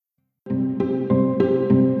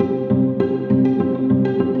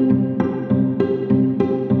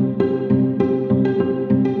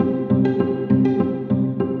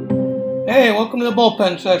Welcome to the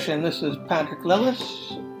Bullpen session. This is Patrick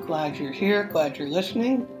Lillis. Glad you're here. Glad you're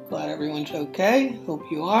listening. Glad everyone's okay. Hope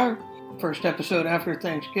you are. First episode after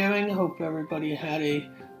Thanksgiving. Hope everybody had a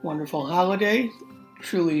wonderful holiday.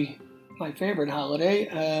 Truly my favorite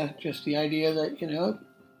holiday. Just the idea that,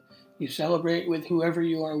 you celebrate with whoever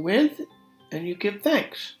you are with and you give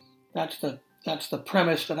thanks. That's the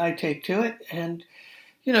premise that I take to it. And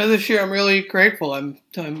this year I'm really grateful. I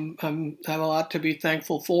have a lot to be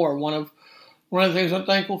thankful for. One of the things I'm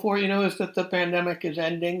thankful for, is that the pandemic is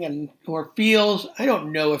ending I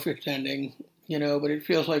don't know if it's ending, but it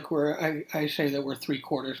feels like I say that we're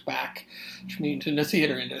 3/4 back, which means in the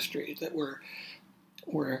theater industry that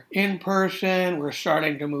we're in person, we're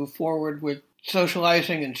starting to move forward with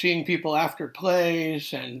socializing and seeing people after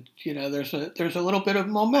plays, and there's a little bit of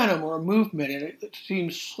momentum or a movement, and it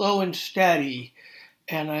seems slow and steady,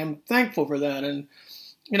 and I'm thankful for that. And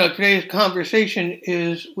today's conversation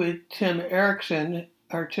is with Tim Errickson,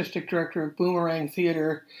 artistic director of Boomerang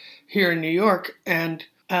Theater here in New York. And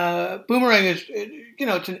Boomerang is,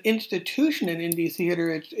 it's an institution in indie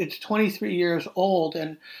theater. It's 23 years old,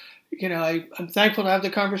 and I'm thankful to have the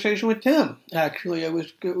conversation with Tim. Actually, it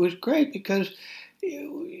was great because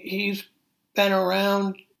he's been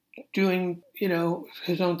around doing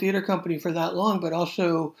his own theater company for that long, but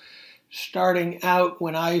also starting out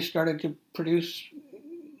when I started to produce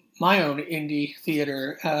my own indie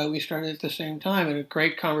theater. We started at the same time, and a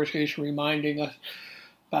great conversation reminding us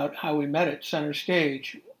about how we met at Center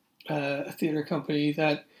Stage, a theater company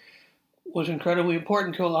that was incredibly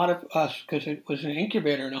important to a lot of us because it was an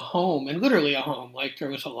incubator and a home, and literally a home. Like,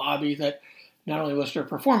 there was a lobby that not only was there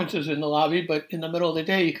performances in the lobby, but in the middle of the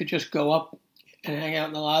day you could just go up and hang out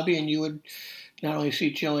in the lobby, and you would not only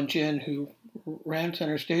see Jill and Jen, who ran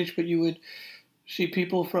Center Stage, but you would see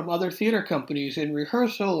people from other theater companies in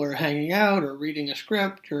rehearsal or hanging out or reading a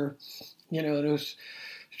script, or it was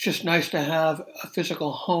just nice to have a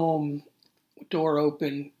physical home, door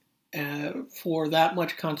open, for that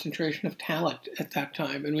much concentration of talent at that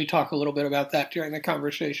time. And we talk a little bit about that during the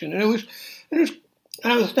conversation. And I was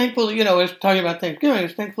thankful, I was talking about Thanksgiving, I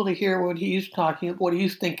was thankful to hear what he's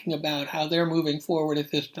thinking about, how they're moving forward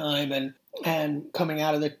at this time and coming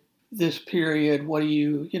out of this period,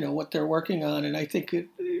 what they're working on. And I think it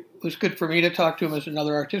was good for me to talk to him as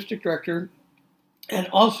another artistic director. And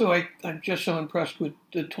also, I'm just so impressed with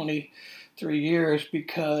the 23 years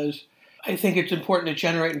because I think it's important to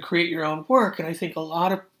generate and create your own work. And I think a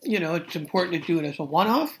lot of, it's important to do it as a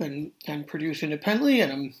one-off and produce independently.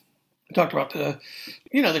 And I talked about the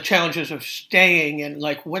challenges of staying and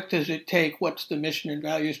what does it take? What's the mission and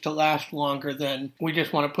values to last longer than we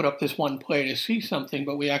just want to put up this one play to see something,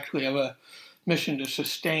 but we actually have a mission to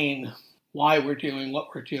sustain why we're doing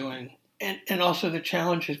what we're doing. And also the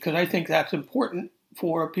challenges, because I think that's important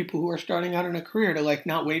for people who are starting out in a career to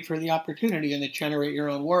not wait for the opportunity and to generate your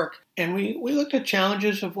own work. And we looked at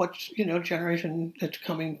challenges of what's, generation that's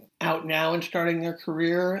coming out now and starting their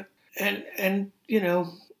career. And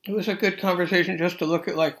it was a good conversation just to look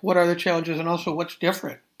at what are the challenges and also what's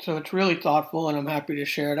different. So it's really thoughtful, and I'm happy to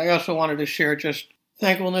share it. I also wanted to share just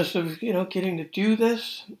thankfulness of, getting to do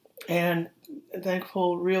this, and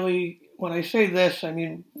thankful really, when I say this, I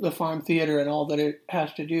mean the Farm Theater and all that it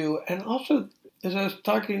has to do. And also, as I was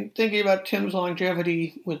thinking about Tim's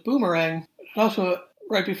longevity with Boomerang, also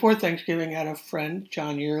right before Thanksgiving, I had a friend,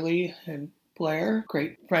 John Yearley and Blair,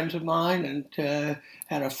 great friends of mine, and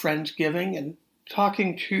had a Friendsgiving, and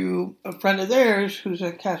talking to a friend of theirs who's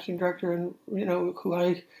a casting director, and who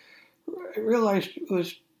I realized it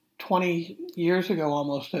was 20 years ago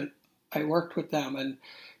almost that I worked with them, and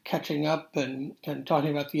catching up and talking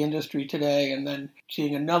about the industry today, and then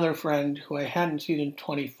seeing another friend who I hadn't seen in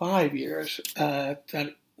 25 years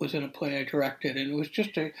that was in a play I directed, and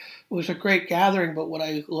it was a great gathering. But what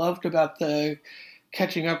I loved about the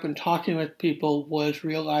catching up and talking with people was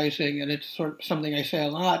realizing, and it's sort of something I say a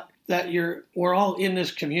lot, that we're all in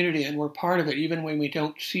this community and we're part of it, even when we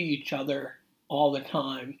don't see each other all the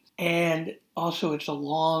time. And also,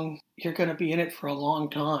 you're going to be in it for a long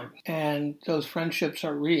time, and those friendships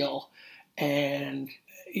are real. And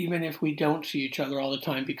even if we don't see each other all the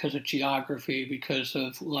time because of geography, because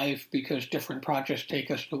of life, because different projects take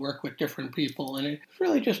us to work with different people, and it's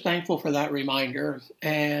really just thankful for that reminder,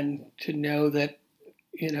 and to know that,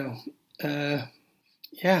 that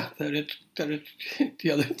it's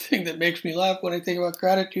the other thing that makes me laugh when I think about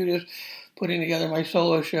gratitude is putting together my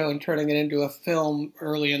solo show and turning it into a film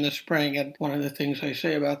early in the spring. And one of the things I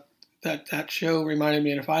say about that show reminded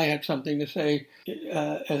me, and if I had something to say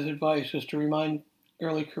as advice, is to remind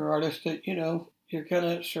early career artists that, you're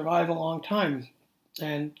going to survive a long time,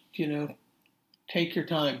 and, take your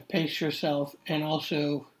time, pace yourself, and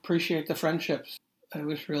also appreciate the friendships. I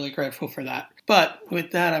was really grateful for that. But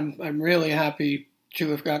with that, I'm really happy to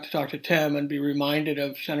have got to talk to Tim and be reminded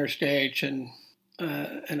of Center Stage and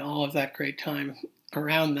all of that great time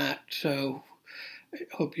around that. So I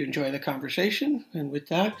hope you enjoy the conversation. And with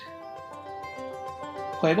that,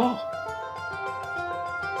 play ball.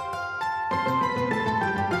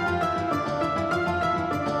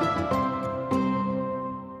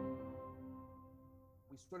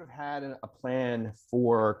 We sort of had a plan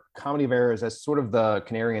for Comedy of Errors as sort of the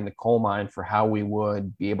canary in the coal mine for how we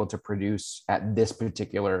would be able to produce at this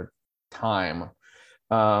particular time,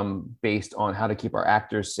 based on how to keep our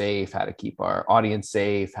actors safe, how to keep our audience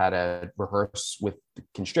safe, how to rehearse with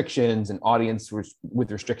constrictions and audience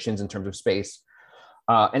with restrictions in terms of space.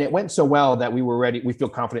 And it went so well that we were ready. We feel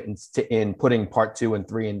confident in putting part 2 and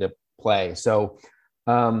 3 into play. So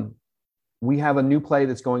we have a new play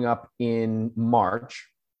that's going up in March,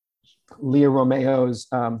 Leah Romeo's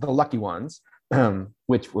The Lucky Ones,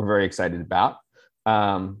 which we're very excited about.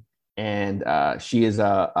 And she is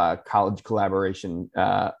a college collaboration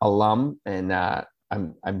alum, and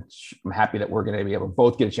I'm happy that we're going to be able to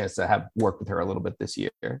both get a chance to have worked with her a little bit this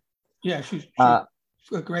year. Yeah, she's a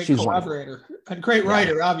great collaborator, wonderful. A great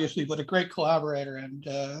writer, obviously, but a great collaborator. And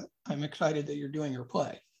I'm excited that you're doing your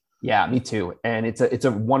play. Yeah, me too. And it's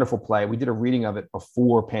a wonderful play. We did a reading of it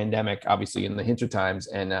before pandemic, obviously in the Hinter times,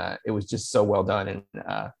 and it was just so well done.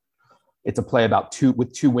 And it's a play about two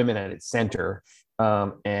women at its center,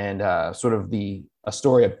 and sort of a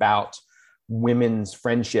story about women's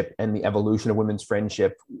friendship and the evolution of women's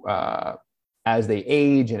friendship as they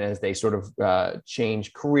age and as they sort of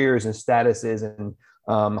change careers and statuses, and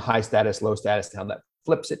high status, low status, and how that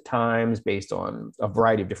flips at times based on a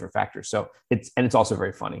variety of different factors. So it's also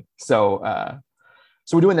very funny. So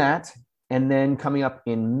we're doing that. And then coming up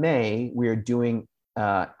in May, we're doing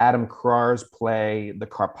Adam Krar's play, The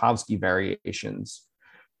Karpovsky Variations.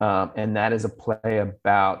 And that is a play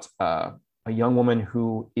about a young woman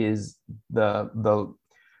who is the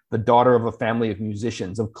daughter of a family of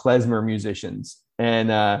musicians, of klezmer musicians. And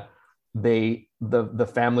the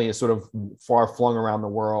family is sort of far flung around the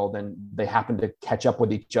world, and they happen to catch up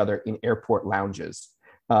with each other in airport lounges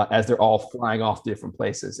as they're all flying off to different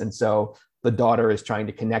places. And so the daughter is trying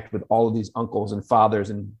to connect with all of these uncles and fathers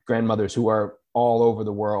and grandmothers who are all over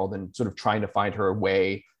the world, and sort of trying to find her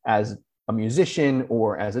way as a musician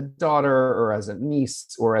or as a daughter or as a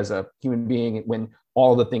niece or as a human being, when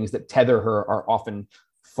all the things that tether her are often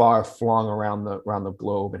far flung around the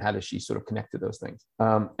globe. And how does she sort of connect to those things?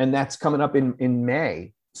 And that's coming up in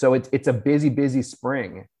May. So it's a busy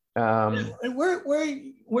spring. And where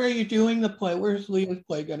are you doing the play? Where's Leah's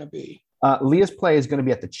play going to be? Leah's play is going to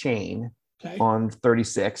be at the Chain on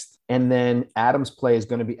 36th. And then Adam's play is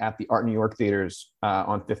going to be at the Art New York Theaters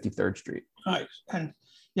on 53rd Street. Nice. And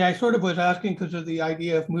yeah, I sort of was asking because of the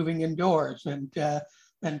idea of moving indoors and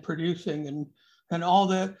producing and all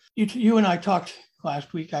the, you and I talked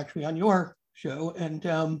last week actually on your show, and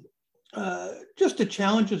just the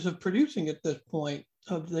challenges of producing at this point,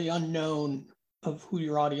 of the unknown of who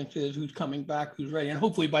your audience is, who's coming back, who's ready, and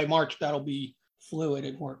hopefully by March that'll be fluid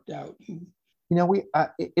and worked out.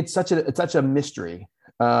 It's such a mystery,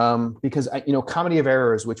 because Comedy of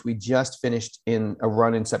Errors, which we just finished in a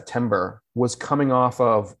run in September, was coming off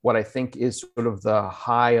of what I think is sort of the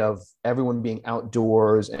high of everyone being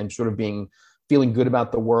outdoors and sort of feeling good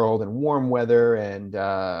about the world and warm weather and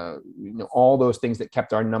all those things that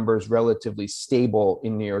kept our numbers relatively stable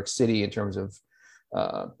in New York City in terms of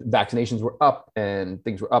vaccinations were up and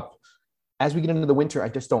things were up. As we get into the winter, I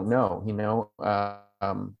just don't know,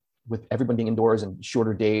 with everyone being indoors and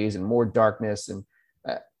shorter days and more darkness. And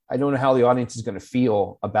I don't know how the audience is going to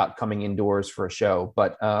feel about coming indoors for a show,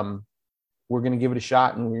 but we're going to give it a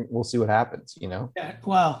shot and we'll see what happens, Yeah,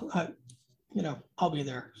 well, I'll be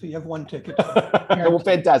there. So you have one ticket. Well,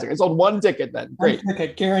 fantastic. I sold one ticket then. Great. One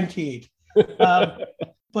ticket, guaranteed. But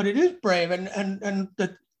it is brave and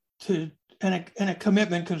a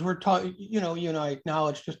commitment, because we're talking, you and I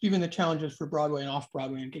acknowledge just even the challenges for Broadway and off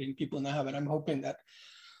Broadway and getting people in the habit. I'm hoping that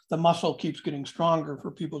the muscle keeps getting stronger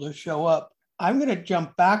for people to show up. I'm going to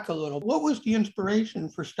jump back a little. What was the inspiration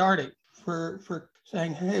for starting, for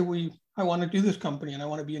saying, hey, I want to do this company and I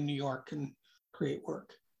want to be in New York and create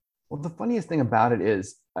work? Well, the funniest thing about it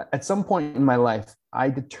is, at some point in my life, I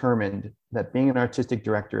determined that being an artistic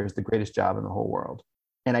director is the greatest job in the whole world.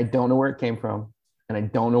 And I don't know where it came from, and I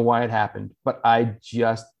don't know why it happened, but I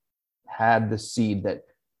just had the seed that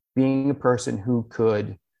being a person who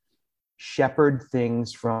could shepherd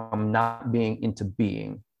things from not being into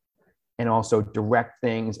being, and also direct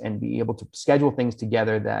things and be able to schedule things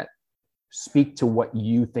together that speak to what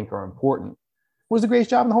you think are important was the greatest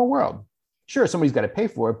job in the whole world. Sure, somebody's got to pay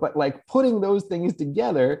for it, but like putting those things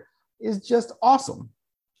together is just awesome.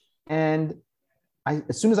 And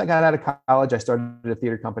as soon as I got out of college, I started a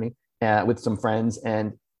theater company with some friends,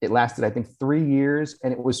 and it lasted, I think, 3 years.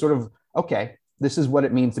 And it was sort of, okay, this is what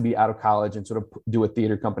it means to be out of college and sort of do a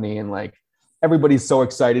theater company. And like, everybody's so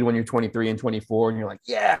excited when you're 23 and 24 and you're like,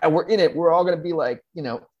 yeah, we're in it. We're all going to be like, in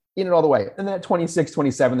it all the way. And then at 26,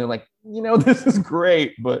 27, they're like, this is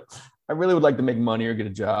great, but I really would like to make money or get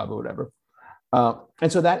a job or whatever.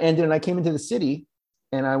 And so that ended, and I came into the city,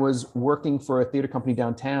 and I was working for a theater company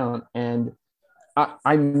downtown, and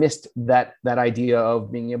I missed that idea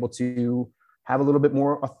of being able to have a little bit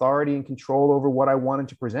more authority and control over what I wanted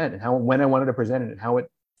to present and when I wanted to present it and how it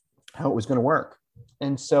was going to work.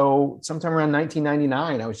 And so sometime around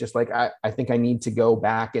 1999, I was just like, I think I need to go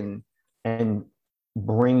back and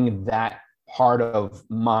bring that part of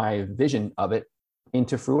my vision of it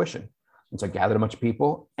into fruition. And so I gathered a bunch of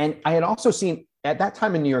people. And I had also seen at that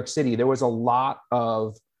time in New York City, there was a lot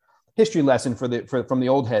of history lesson from the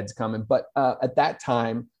old heads coming. But at that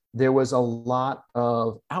time, there was a lot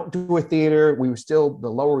of outdoor theater. The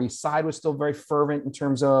Lower East Side was still very fervent in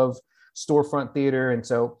terms of storefront theater. And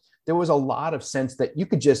so there was a lot of sense that you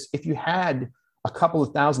could just, if you had a couple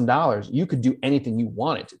of $1,000s, you could do anything you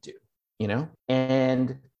wanted to do,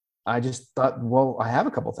 And I just thought, well, I have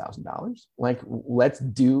a couple $1,000s. Like,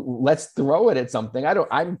 let's throw it at something.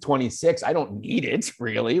 I'm 26. I don't need it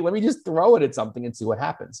really. Let me just throw it at something and see what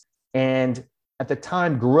happens. And at the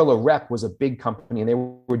time, Guerrilla Rep was a big company, and they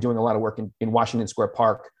were doing a lot of work in Washington Square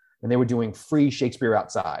Park, and they were doing free Shakespeare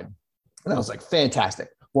outside. And I was like, fantastic.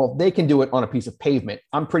 Well, they can do it on a piece of pavement.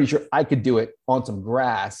 I'm pretty sure I could do it on some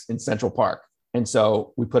grass in Central Park. And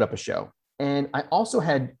so we put up a show. And I also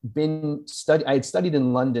had I had studied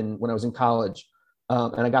in London when I was in college.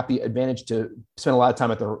 And I got the advantage to spend a lot of time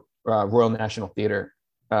at the Royal National Theatre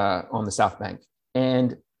on the South Bank.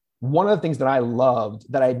 And one of the things that I loved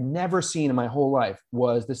that I had never seen in my whole life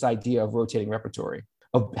was this idea of rotating repertory,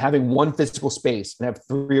 of having one physical space and have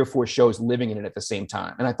 3 or 4 shows living in it at the same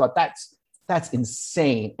time. And I thought that's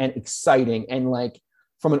insane and exciting. And like,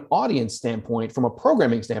 from an audience standpoint, from a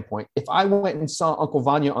programming standpoint, if I went and saw Uncle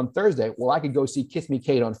Vanya on Thursday, well, I could go see Kiss Me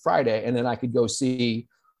Kate on Friday, and then I could go see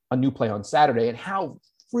a new play on Saturday. And how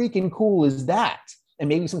freaking cool is that? And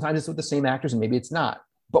maybe sometimes it's with the same actors and maybe it's not.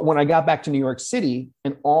 But when I got back to New York City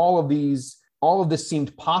and all of this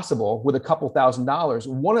seemed possible with a couple $1,000s,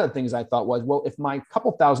 one of the things I thought was, well, if my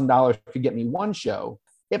couple $1,000s could get me one show,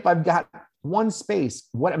 if I've got one space,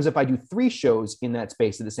 what happens if I do 3 shows in that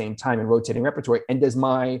space at the same time in rotating repertory? And does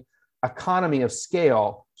my economy of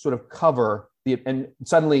scale sort of cover and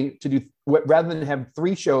suddenly to do, rather than have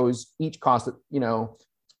 3 shows, each cost,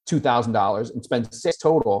 $2,000 and spend 6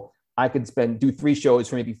 total, I could do 3 shows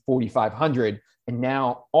for maybe $4,500. And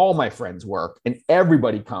now all my friends work and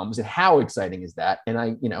everybody comes. And how exciting is that?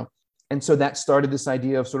 And and so that started this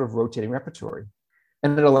idea of sort of rotating repertory.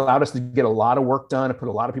 And it allowed us to get a lot of work done, to put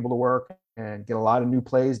a lot of people to work and get a lot of new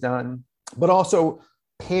plays done, but also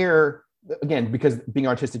pair, again, because being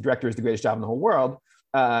artistic director is the greatest job in the whole world,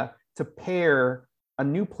 to pair a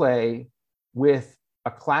new play with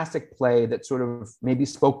a classic play that sort of maybe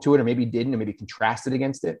spoke to it or maybe didn't, or maybe contrasted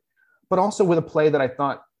against it, but also with a play that I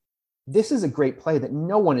thought, this is a great play that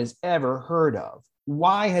no one has ever heard of.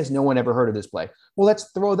 Why has no one ever heard of this play? Well, let's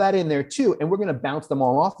throw that in there too. And we're going to bounce them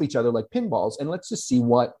all off each other like pinballs. And let's just see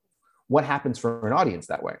what happens for an audience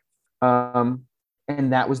that way. And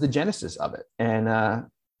that was the genesis of it. And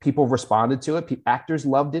people responded to it. Actors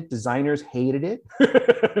loved it. Designers hated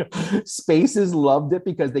it. Spaces loved it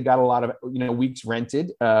because they got a lot of, weeks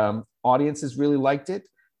rented. Audiences really liked it.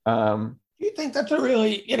 Do you think that's a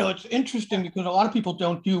really, it's interesting because a lot of people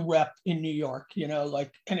don't do rep in New York,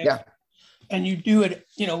 and you do it,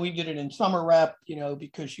 we did it in summer rep,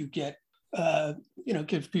 because you get,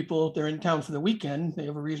 gives people, they're in town for the weekend, they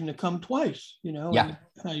have a reason to come twice, Yeah.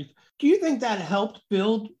 Do you think that helped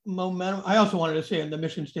build momentum? I also wanted to say in the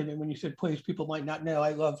mission statement, when you said plays people might not know,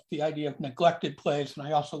 I love the idea of neglected plays. And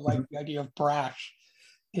I also like the idea of brash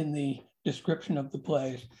in the description of the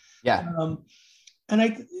plays. Yeah.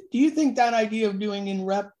 And do you think that idea of doing in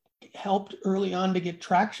rep helped early on to get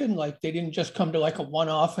traction? Like they didn't just come to like a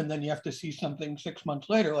one-off and then you have to see something 6 months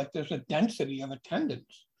later. Like there's a density of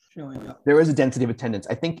attendance showing up. There is a density of attendance.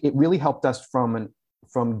 I think it really helped us from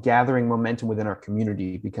gathering momentum within our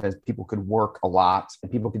community because people could work a lot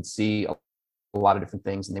and people could see a lot of different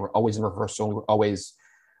things. And they were always in rehearsal.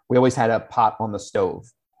 We always had a pot on the stove.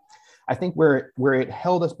 I think where it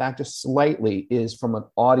held us back just slightly is from an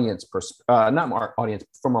audience not our audience,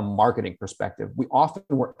 from a marketing perspective. We often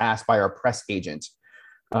were asked by our press agent,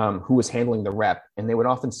 who was handling the rep, and they would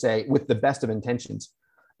often say, with the best of intentions,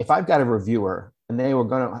 if I've got a reviewer and they were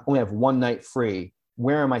going to only have one night free,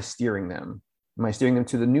 where am I steering them? Am I steering them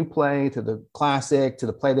to the new play, to the classic, to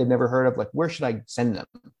the play they've never heard of? Like, where should I send them?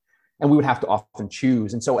 And we would have to often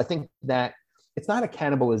choose. And so I think that it's not a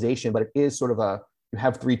cannibalization, but it is sort of you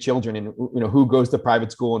have 3 children, and who goes to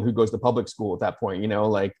private school and who goes to public school at that point,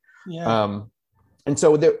 Yeah. And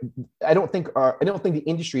so I don't think the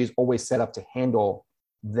industry is always set up to handle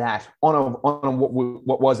that on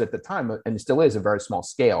what was at the time, and it still is, a very small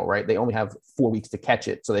scale, right? They only have 4 weeks to catch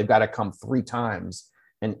it, so they've got to come 3 times,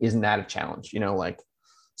 and isn't that a challenge?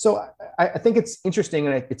 So I think it's interesting,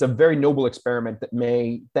 and it's a very noble experiment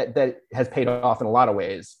that has paid off in a lot of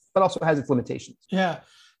ways, but also has its limitations. Yeah,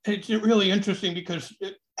 it's really interesting because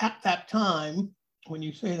at that time, when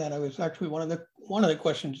you say that, I was actually one of the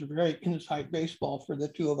questions, very inside baseball for the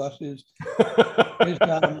two of us is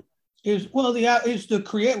the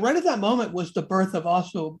create right at that moment was the birth of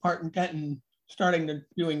also Martin Denton starting to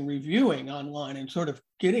doing reviewing online and sort of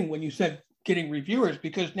getting reviewers,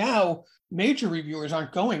 because now major reviewers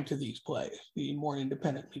aren't going to these plays, the more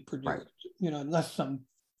independently produced, right.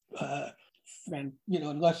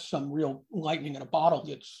 Unless some real lightning in a bottle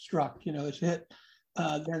gets struck, is hit.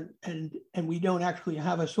 And we don't actually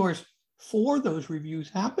have a source for those reviews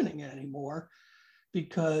happening anymore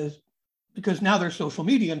because now there's social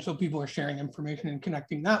media, and so people are sharing information and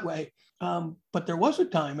connecting that way. But there was a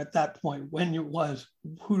time at that point when it was,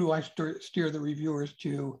 who do I steer the reviewers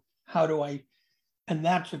to? How do I? And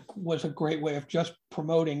that was a great way of just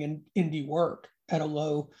promoting indie work at a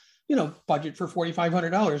low, budget for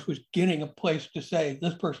 $4,500 was getting a place to say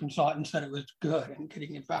this person saw it and said it was good and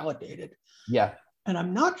getting it validated. Yeah. And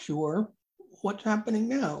I'm not sure what's happening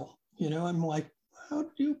now. I'm like, how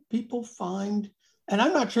do people find? And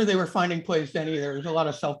I'm not sure they were finding plays then either. There's a lot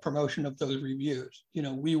of self-promotion of those reviews.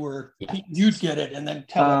 You'd get it and then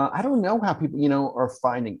tell it. I don't know how people, are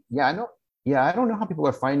finding. I don't know how people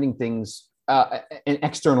are finding things. An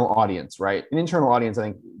external audience, right? An internal audience, I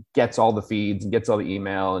think, gets all the feeds and gets all the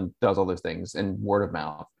email and does all those things and word of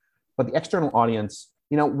mouth. But the external audience,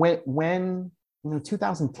 when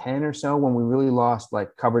 2010 or so, when we really lost like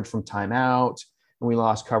coverage from Time Out, and we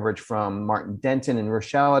lost coverage from Martin Denton and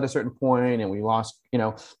Rochelle at a certain point, and we lost,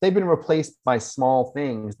 they've been replaced by small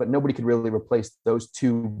things, but nobody could really replace those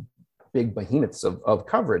 2 big behemoths of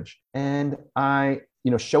coverage. And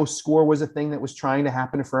show score was a thing that was trying to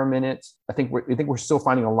happen for a minute. I think we're still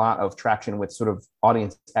finding a lot of traction with sort of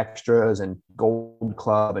audience extras and Gold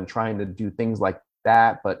Club and trying to do things like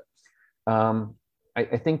that. But I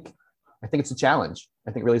think it's a challenge.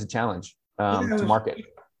 I think it really is a challenge to market.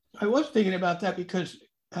 I was thinking about that because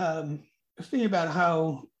I was thinking about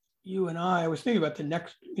how you and I was thinking about the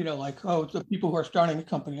next, the people who are starting a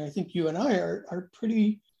company. I think you and I are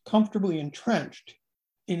pretty comfortably entrenched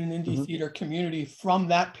in an indie theater community from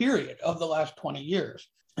that period of the last 20 years.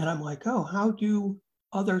 And I'm like, how do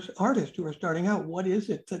artists who are starting out, what is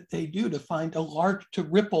it that they do to find to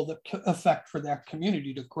ripple the effect for that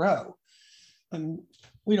community to grow? And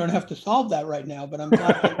we don't have to solve that right now, but I'm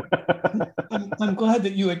glad I'm glad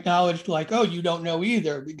that you acknowledged you don't know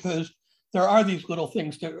either, because there are these little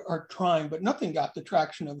things that are trying, but nothing got the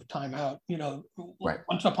traction of Time Out. Right.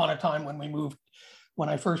 Once upon a time when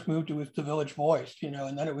I first moved, it was The Village Voice,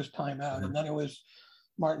 and then it was Time Out, and then it was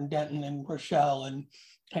Martin Denton and Rochelle, and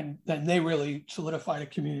then they really solidified a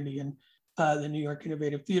community. And the New York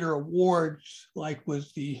Innovative Theater Awards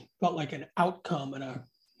felt like an outcome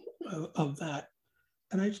of that.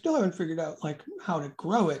 And I still haven't figured out how to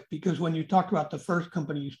grow it, because when you talked about the first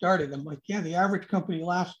company you started, I'm like, the average company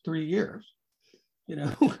lasts 3 years,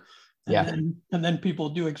 and then people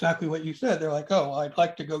do exactly what you said. They're like, I'd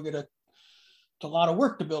like to go it's a lot of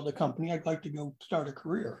work to build a company. I'd like to go start a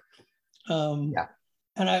career. And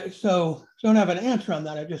I don't have an answer on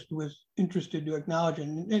that. I just was interested to acknowledge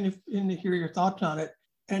and to hear your thoughts on it.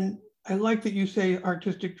 And I like that you say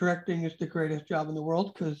artistic directing is the greatest job in the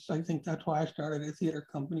world, because I think that's why I started a theater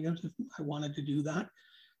company. I wanted to do that.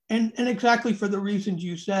 And exactly for the reasons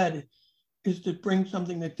you said, is to bring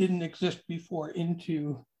something that didn't exist before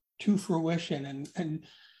to fruition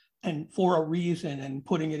and for a reason, and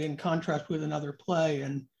putting it in contrast with another play.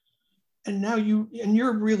 And now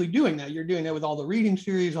you're really doing that. You're doing that with all the reading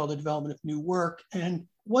series, all the development of new work. And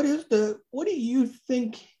what do you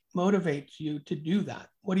think motivates you to do that?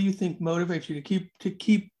 What do you think motivates you to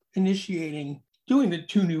keep initiating doing the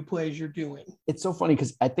 2 new plays you're doing? It's so funny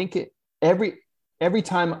because I think every every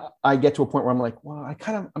time I get to a point where I'm like, well, I'm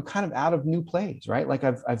kind of out of new plays, right? Like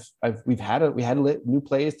we had new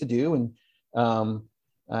plays to do, and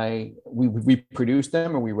we produced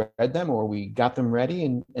them, or we read them, or we got them ready,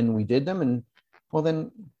 and we did them, and well,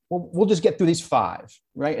 then we'll just get through these 5,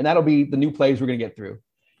 right? And that'll be the new plays we're going to get through.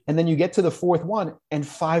 And then you get to the 4th one, and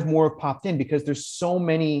 5 more have popped in, because there's so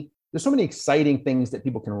many exciting things that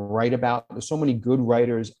people can write about. There's so many good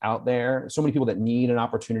writers out there, so many people that need an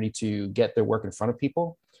opportunity to get their work in front of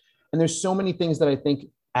people. And there's so many things that I think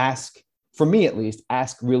for me at least,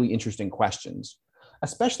 ask really interesting questions,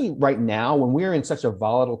 especially right now when we're in such a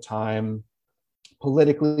volatile time,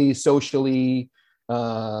 politically, socially,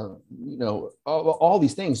 all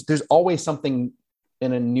these things. There's always something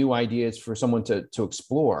and a new ideas for someone to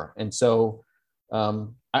explore. And so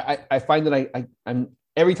I find that I'm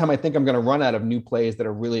every time I think I'm going to run out of new plays that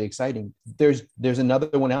are really exciting, there's another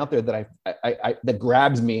one out there that I that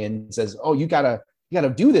grabs me and says, "Oh, you gotta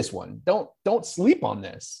do this one. Don't sleep on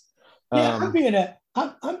this." Yeah,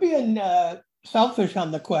 I'm being selfish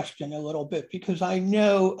on the question a little bit, because I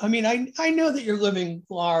know that you're living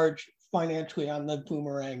large financially on the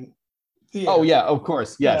Boomerang theater. Oh yeah, of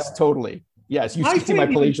course, yes, totally, yes. You see my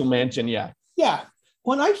palatial mansion, yeah. Yeah.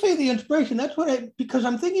 When I say the inspiration, that's because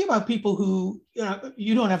I'm thinking about people who,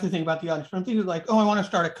 you don't have to think about the audience, but I'm thinking like, oh, I want to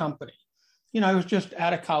start a company. I was just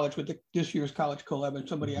out of college with this year's college collab, and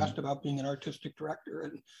somebody asked about being an artistic director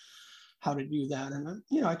and how to do that. And,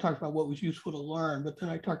 I talked about what was useful to learn, but then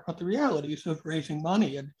I talked about the realities of raising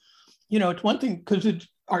money. And, it's one thing because it's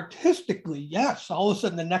artistically, yes, all of a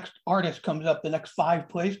sudden the next artist comes up, the next 5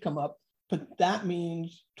 plays come up, but that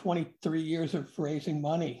means 23 years of raising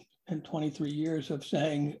money. And 23 years of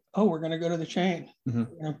saying, oh, we're going to go to the chain. We're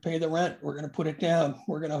going to pay the rent. We're going to put it down.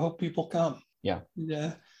 We're going to hope people come. Yeah.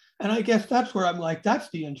 Yeah. And I guess that's where I'm like, that's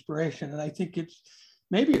the inspiration. And I think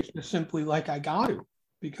maybe it's just simply like, I got to,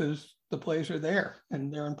 because the plays are there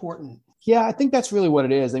and they're important. Yeah, I think that's really what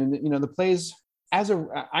it is. I mean, the plays,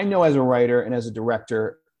 I know as a writer and as a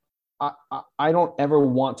director, I don't ever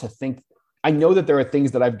want to think, I know that there are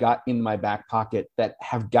things that I've got in my back pocket that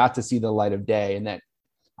have got to see the light of day. And that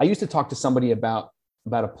I used to talk to somebody about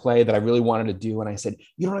a play that I really wanted to do. And I said,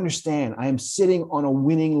 you don't understand. I am sitting on a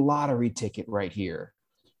winning lottery ticket right here.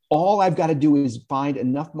 All I've got to do is find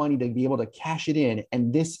enough money to be able to cash it in.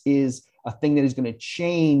 And this is a thing that is going to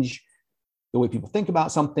change the way people think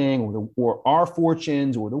about something, or our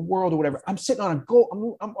fortunes, or the world, or whatever. I'm sitting on a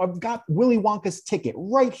goal. I've got Willy Wonka's ticket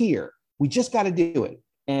right here. We just got to do it.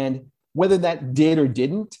 And whether that did or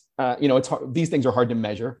didn't, it's hard. These things are hard to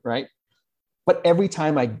measure, right? But every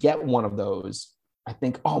time I get one of those, I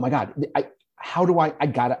think, oh my God,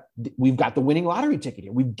 we've got the winning lottery ticket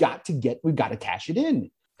here. We've got to cash it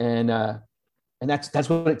in. And that's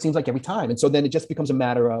what it seems like every time. And so then it just becomes a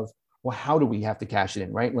matter of, well, how do we have to cash it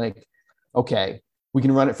in, right? Like, okay, we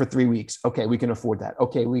can run it for 3 weeks. Okay, we can afford that.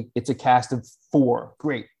 Okay, it's a cast of 4.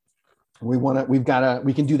 Great. We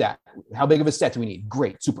can do that. How big of a set do we need?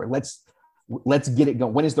 Great, super. Let's get it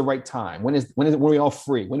going. When is the right time? When are we all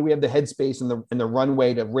free? When do we have the headspace and the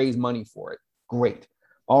runway to raise money for it? Great.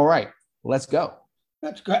 All right, let's go.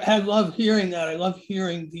 That's great. I love hearing that. I love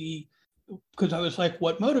hearing because I was like,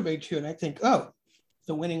 what motivates you? And I think, oh,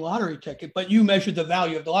 the winning lottery ticket. But you measure the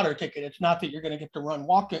value of the lottery ticket. It's not that you're going to get to run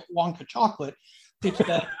Wonka chocolate. It's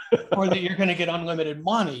that, or that you're going to get unlimited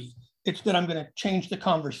money. It's that I'm going to change the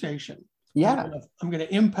conversation. Yeah. I'm going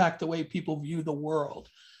to impact the way people view the world.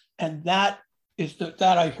 And that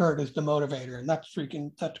I heard is the motivator. And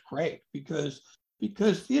that's great because,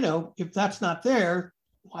 if that's not there,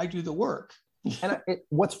 why do the work? And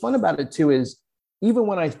what's fun about it too is, even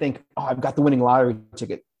when I think, oh, I've got the winning lottery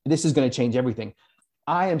ticket, this is going to change everything,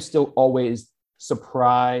 I am still always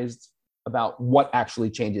surprised about what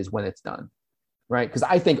actually changes when it's done, right? Because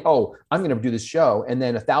I think, oh, I'm going to do this show, and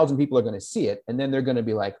then 1,000 people are going to see it, and then they're going to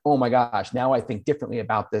be like, oh my gosh, now I think differently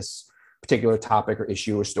about this particular topic or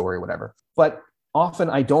issue or story or whatever. But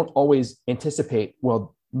often I don't always anticipate,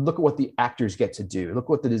 well, look at what the actors get to do. Look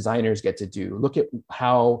what the designers get to do. Look at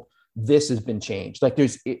how this has been changed. Like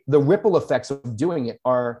the ripple effects of doing it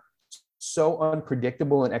are so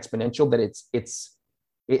unpredictable and exponential that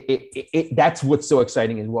that's what's so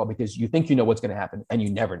exciting as well, because you think you know what's going to happen and you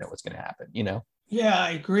never know what's going to happen, Yeah,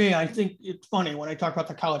 I agree. I think it's funny when I talk about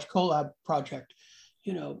the College Collab project,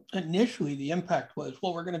 initially the impact was,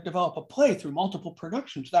 well, we're going to develop a play through multiple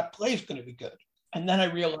productions. That play is going to be good. And then I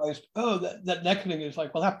realized, oh, that next thing is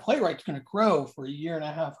like, well, that playwright's going to grow for 1.5 years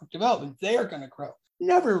of development. They're going to grow.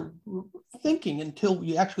 Never thinking until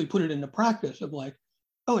we actually put it into practice of like,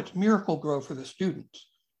 oh, it's Miracle Grow for the students.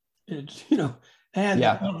 It's, and the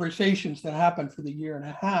Yeah. conversations that happened for the year and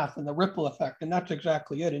a half and the ripple effect. And that's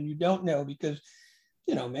exactly it. And you don't know because,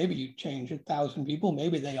 maybe you change 1,000 people,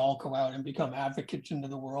 maybe they all go out and become advocates into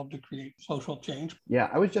the world to create social change. Yeah.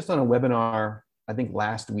 I was just on a webinar, I think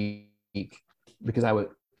last week, because I was,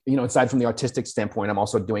 aside from the artistic standpoint, I'm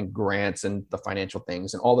also doing grants and the financial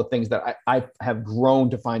things and all the things that I have grown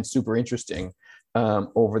to find super interesting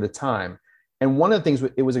over the time. And one of the things,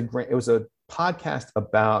 it was a podcast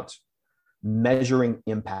about measuring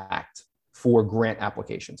impact for grant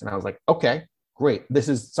applications. And I was like, okay, great. This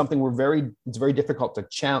is something it's very difficult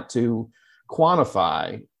to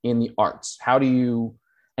quantify in the arts.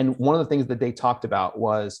 And one of the things that they talked about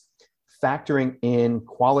was factoring in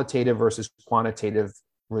qualitative versus quantitative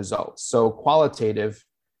results. So quantitative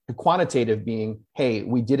being, hey,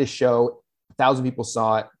 we did a show, 1,000 people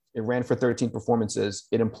saw it. It ran for 13 performances.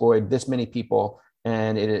 It employed this many people,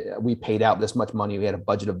 and we paid out this much money. We had a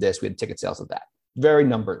budget of this. We had ticket sales of that. Very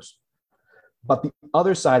numbers. But the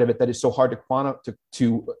other side of it that is so hard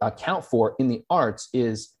to account for in the arts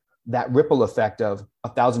is that ripple effect of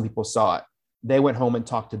 1,000 people saw it. They went home and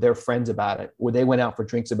talked to their friends about it, or they went out for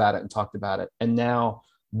drinks about it and talked about it. And now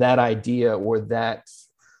that idea or that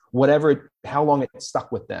how long it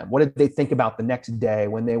stuck with them. What did they think about the next day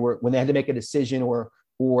when they had to make a decision or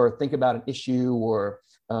think about an issue or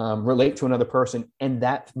relate to another person? And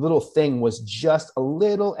that little thing was just a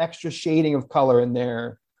little extra shading of color in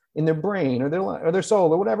their brain or their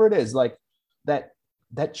soul or whatever it is, like that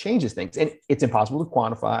changes things. And it's impossible to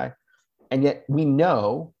quantify. And yet we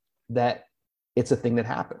know that it's a thing that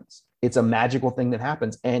happens. It's a magical thing that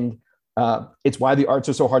happens. And it's why the arts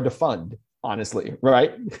are so hard to fund, honestly,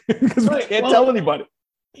 right? Because we can't tell anybody.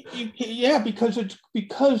 Yeah, because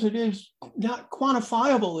it is not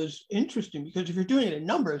quantifiable is interesting, because if you're doing it in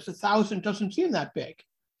numbers, 1,000 doesn't seem that big,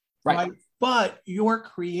 right? But you're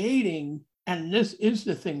creating, and this is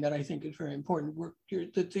the thing that I think is very important.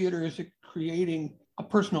 The theater is creating a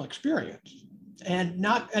personal experience, and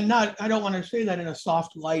not. I don't want to say that in a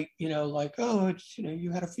soft light, like, oh, it's you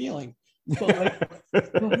had a feeling, but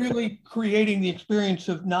like we're really creating the experience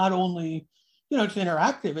of not only it's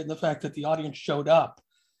interactive in the fact that the audience showed up.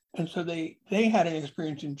 And so they had an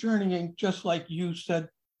experience in journeying, just like you said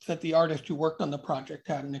that the artist who worked on the project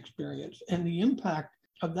had an experience. And the impact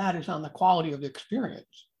of that is on the quality of the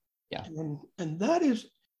experience. Yeah. And that is,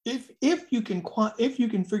 if we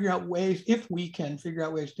can figure out ways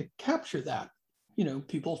to capture that,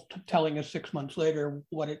 people telling us 6 months later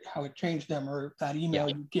how it changed them, or that email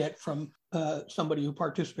you get from somebody who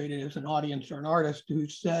participated as an audience or an artist who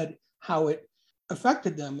said how it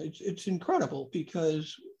affected them. It's incredible,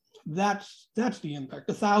 because that's the impact.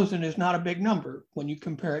 1,000 is not a big number when you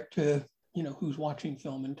compare it to who's watching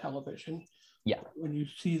film and television. Yeah. When you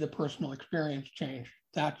see the personal experience change,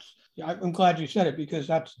 I'm glad you said it, because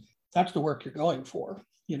that's the work you're going for.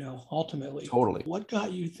 Ultimately. Totally. What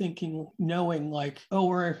got you thinking, knowing like, oh,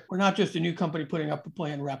 we're not just a new company putting up a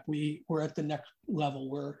play and rep, we're at the next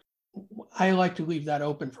level. I like to leave that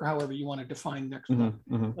open for however you want to define next level.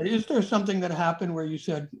 Mm-hmm. But is there something that happened where you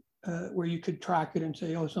said, where you could track it and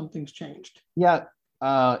say, oh, something's changed? Yeah.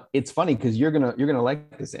 It's funny because you're gonna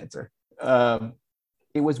like this answer.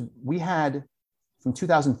 We had from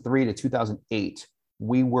 2003 to 2008,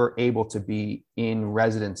 we were able to be in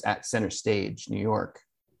residence at Center Stage, New York,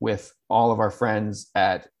 with all of our friends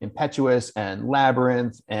at Impetuous and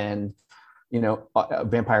Labyrinth and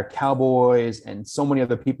Vampire Cowboys and so many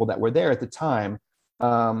other people that were there at the time.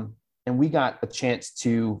 And we got a chance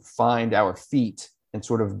to find our feet and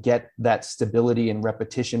sort of get that stability and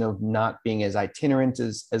repetition of not being as itinerant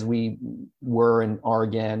as we were and are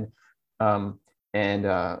again,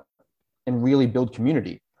 and really build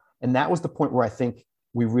community. And that was the point where I think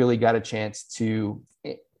we really got a chance to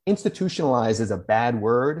institutionalize is a bad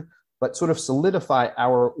word, but sort of solidify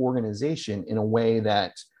our organization in a way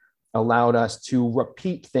that allowed us to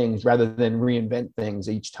repeat things rather than reinvent things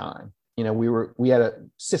each time.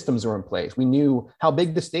 Systems were in place. We knew how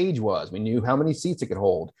big the stage was. We knew how many seats it could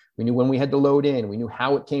hold. We knew when we had to load in. We knew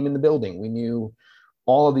how it came in the building. We knew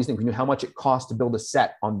all of these things. We knew how much it cost to build a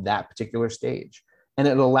set on that particular stage. And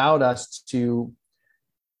it allowed us to,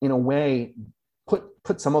 in a way,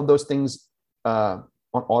 put some of those things on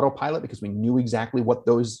autopilot, because we knew exactly what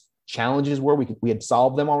those challenges were. We had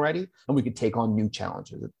solved them already, and we could take on new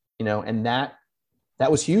challenges, and that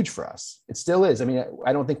was huge for us. It still is. I mean,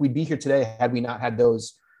 I don't think we'd be here today had we not had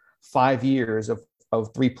those 5 years of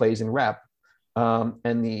 3 plays in rep,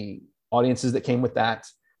 and the audiences that came with that,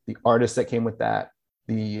 the artists that came with that,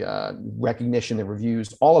 the recognition, the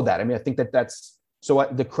reviews, all of that. I mean, I think that's, so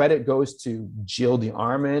the credit goes to Jill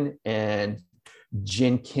DeArmond and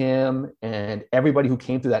Jin Kim, and everybody who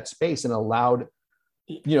came through that space and allowed,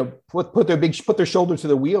 put their shoulder to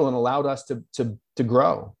the wheel and allowed us to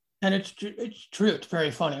grow. And it's true. It's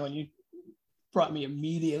very funny when you brought me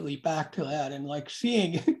immediately back to that, and like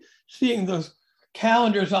seeing those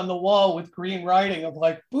calendars on the wall with green writing of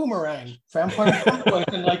like Boomerang, Vampire Conquest,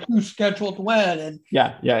 and like who's scheduled when, and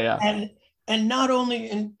and not only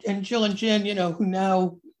and Jill and Jen, who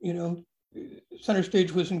now Center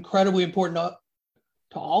Stage was incredibly important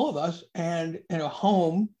to all of us, and a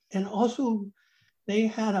home, and also they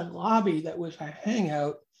had a lobby that was a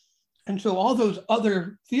hangout, and so all those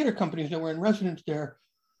other theater companies that were in residence there,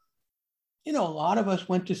 a lot of us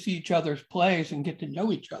went to see each other's plays and get to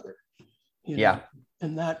know each other.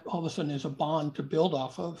 And that all of a sudden is a bond to build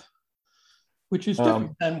off of, which is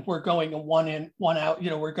different than we're going a one in, one out.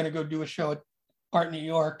 We're going to go do a show at Art New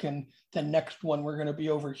York, and the next one we're going to be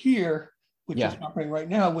over here, which is happening right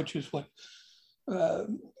now, which is what,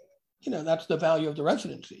 that's the value of the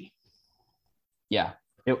residency. Yeah,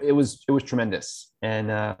 it was tremendous. And,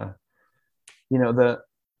 the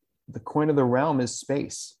coin of the realm is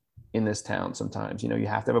space in this town. Sometimes, you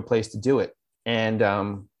have to have a place to do it.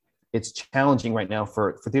 And, it's challenging right now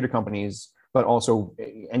for theater companies, but also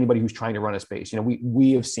anybody who's trying to run a space.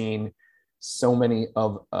 We have seen so many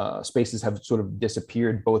of spaces have sort of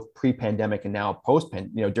disappeared, both pre-pandemic and now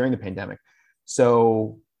during the pandemic.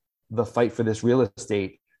 So the fight for this real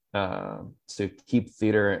estate to keep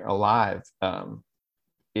theater alive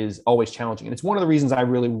is always challenging. And it's one of the reasons I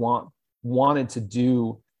really wanted to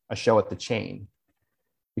do a show at the Chain,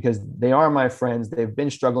 because they are my friends. They've been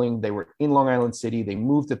struggling. They were in Long Island City. They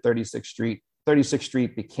moved to 36th Street. 36th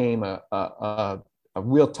Street became a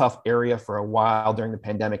real tough area for a while during the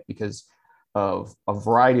pandemic because of a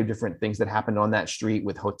variety of different things that happened on that street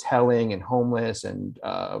with hoteling and homeless and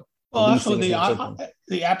also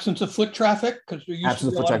the absence of foot traffic, because there used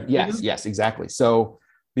to be a lot of yes, exactly. So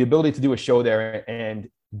the ability to do a show there and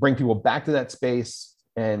bring people back to that space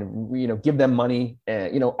and give them money.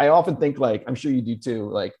 And I often think, like, I'm sure you do too,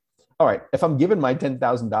 like, all right, if I'm giving my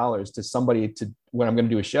 $10,000 to somebody when I'm going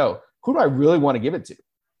to do a show, who do I really want to give it to?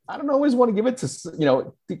 I don't always want to give it to,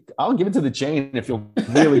 I'll give it to the Chain and feel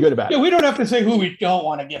really good about it. We don't have to say who we don't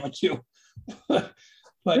want to give it to. But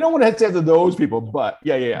you don't want to say to those people, but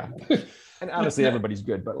yeah. And honestly, everybody's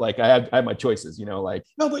good, but like I have my choices, like.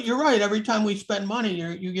 No, but you're right. Every time we spend money,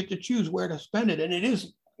 you get to choose where to spend it. And it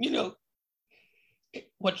is,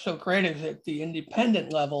 what's so great is at the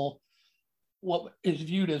independent level, what is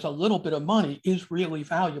viewed as a little bit of money is really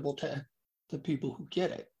valuable to the people who get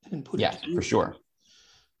it and put it to use. For sure.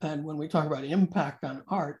 And when we talk about impact on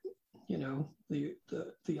art, the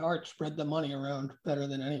art spread the money around better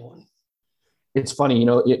than anyone. It's funny,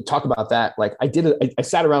 talk about that. Like I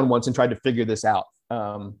sat around once and tried to figure this out.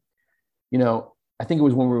 I think it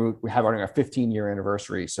was when we were having our 15-year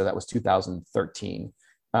anniversary. So that was 2013.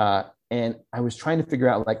 And I was trying to figure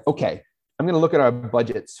out, like, okay, I'm going to look at our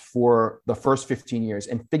budgets for the first 15 years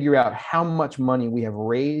and figure out how much money we have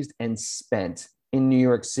raised and spent in New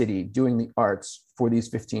York City doing the arts for these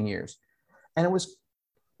 15 years. And it was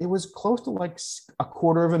close to like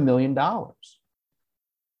 $250,000,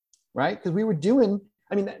 right? Because we were doing,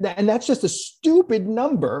 and that's just a stupid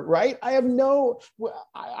number, right? I don't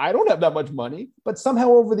have that much money, but somehow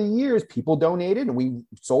over the years, people donated and we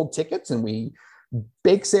sold tickets and we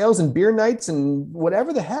bake sales and beer nights and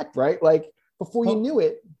whatever the heck, right? Like before you knew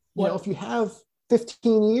it, if you have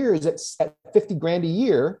 15 years at $50,000 a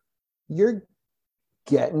year, you're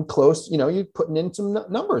getting close, you're putting in some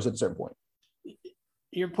numbers at a certain point.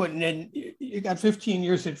 You're putting in, you got 15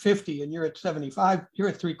 years at 50 and you're at 75, you're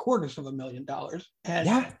at $750,000.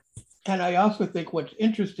 And I also think what's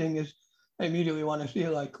interesting is I immediately want to see,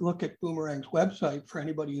 like, look at Boomerang's website for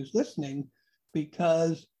anybody who's listening,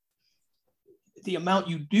 because the amount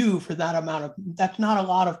you do for that amount of, that's not a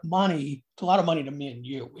lot of money. It's a lot of money to me and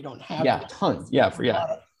you. We don't have tons.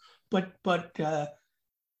 But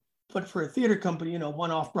for a theater company, one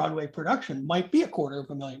off-Broadway production might be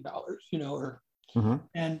 $250,000, or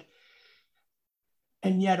and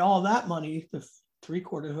yet all that money, the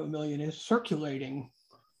 $750,000 is circulating.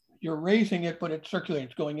 You're raising it, but it's circulating.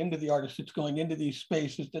 It's going into the artists. It's going into these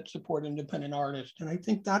spaces that support independent artists. And I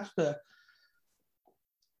think that's the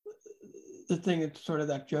thing. It's sort of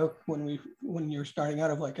that joke when you're starting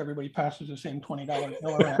out of, like, everybody passes the same $20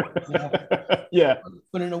 bill around. Yeah.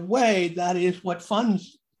 But in a way, that is what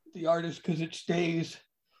funds the artist, because it stays,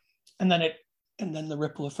 and then the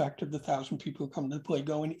ripple effect of the 1,000 people who come to the play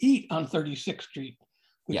go and eat on 36th Street,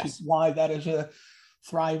 which is why that is a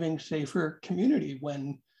thriving, safer community.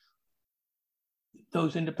 When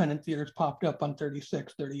those independent theaters popped up on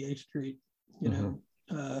 36th, 38th Street, you know,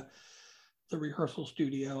 the rehearsal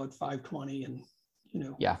studio at 520 and, you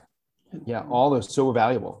know. Yeah. Yeah. All those so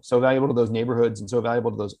valuable to those neighborhoods and so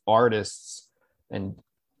valuable to those artists and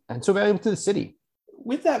so valuable to the city.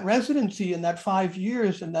 With that residency and that 5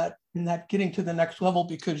 years and that getting to the next level,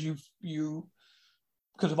 because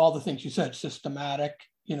because of all the things you said, systematic,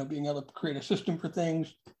 you know, being able to create a system for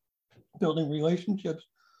things, building relationships.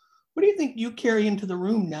 What do you think you carry into the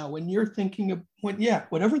room now when you're thinking of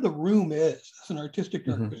whatever the room is as an artistic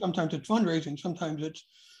director? Sometimes it's fundraising, sometimes it's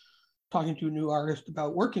talking to a new artist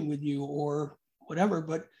about working with you or whatever,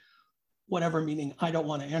 but whatever meaning I don't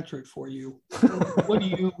want to answer it for you.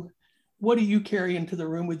 What do you carry into the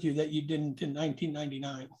room with you that you didn't in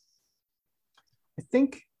 1999? I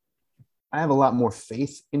think I have a lot more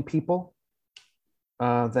faith in people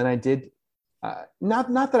than I did.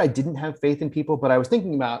 Not that I didn't have faith in people, but I was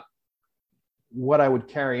thinking about what I would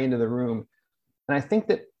carry into the room. And I think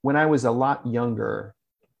that when I was a lot younger,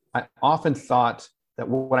 I often thought that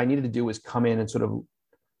what I needed to do was come in and sort of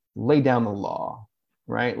lay down the law,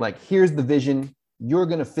 right? Like, here's the vision. You're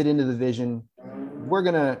going to fit into the vision. We're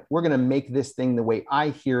going to make this thing the way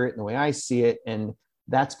I hear it and the way I see it. And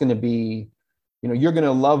that's going to be, you know, you're going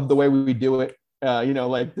to love the way we do it. You know,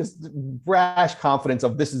 like this brash confidence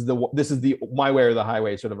of this is the my way or the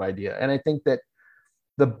highway sort of idea. And I think that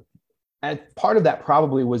part of that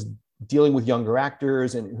probably was dealing with younger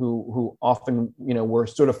actors and who often, you know, were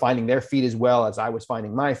sort of finding their feet as well as I was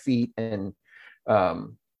finding my feet. And how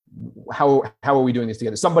are we doing this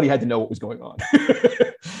together? Somebody had to know what was going on.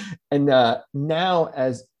 And now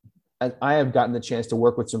as I have gotten the chance to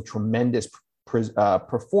work with some tremendous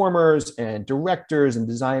performers and directors and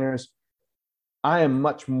designers, I am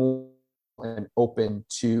much more open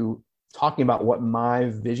to talking about what my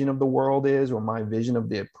vision of the world is or my vision of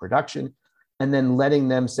the production, and then letting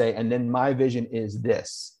them say, and then my vision is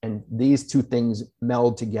this, and these two things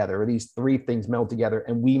meld together, or these three things meld together,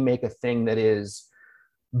 and we make a thing that is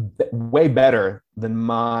way better than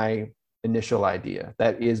my initial idea,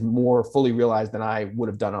 that is more fully realized than I would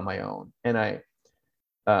have done on my own. And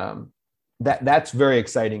that's very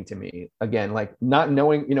exciting to me. Again, like not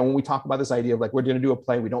knowing, you know, when we talk about this idea of like, we're going to do a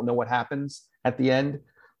play, we don't know what happens at the end.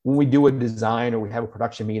 When we do a design or we have a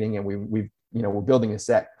production meeting and we're building a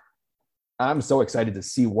set, I'm so excited to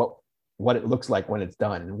see what it looks like when it's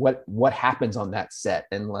done and what happens on that set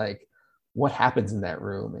and like what happens in that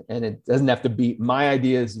room. And it doesn't have to be, my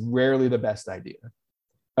idea is rarely the best idea.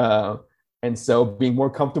 And so being more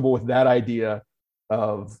comfortable with that idea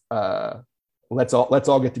of let's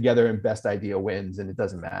all get together and best idea wins, and it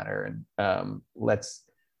doesn't matter. And let's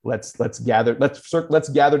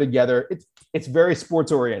gather together. It's very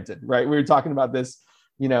sports oriented, right? We were talking about this,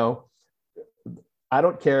 you know, I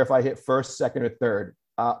don't care if I hit first, second, or third.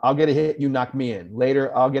 I'll get a hit, you knock me in.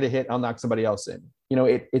 Later, I'll get a hit, I'll knock somebody else in. You know,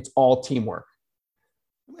 it's all teamwork.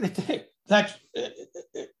 That's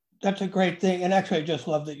a great thing. And actually, I just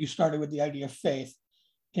love that you started with the idea of faith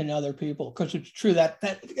in other people, because it's true that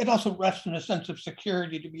it also rests in a sense of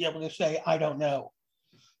security to be able to say, I don't know,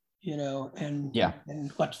 you know, and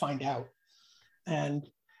let's find out. And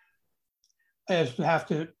I just have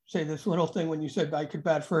to say this little thing when you said I could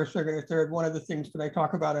bat first, second, or third. One of the things that I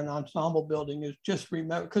talk about in ensemble building is just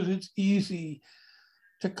remember, because it's easy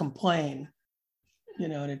to complain, you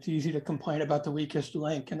know, and it's easy to complain about the weakest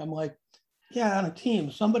link. And I'm like, yeah, on a team,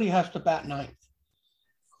 somebody has to bat ninth,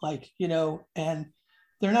 like, you know, and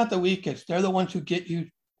they're not the weakest. They're the ones who get you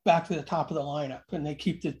back to the top of the lineup, and they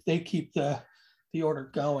keep the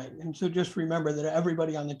order going. And so just remember that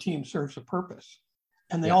everybody on the team serves a purpose,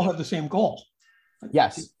 and they all have the same goal.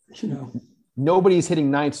 Yes. You know, nobody's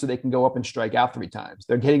hitting ninth so they can go up and strike out 3 times.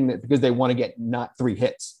 They're hitting it because they want to get not 3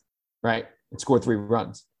 hits, right? And score 3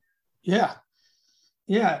 runs. Yeah.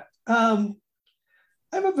 Yeah. I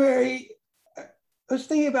was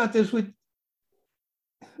thinking about this with,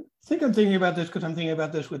 I'm thinking about this because I'm thinking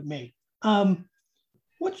about this with me.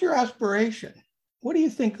 What's your aspiration? What do you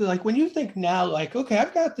think, like when you think now, like, okay,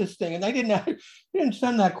 I've got this thing, and I didn't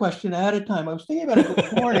send that question ahead of time. I was thinking about it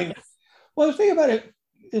this morning. Well, I was thinking about it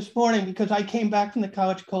this morning because I came back from the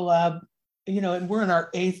College Collab, you know, and we're in our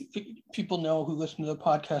 8th, people know who listen to the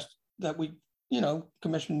podcast that we, you know,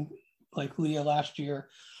 commissioned like Leah last year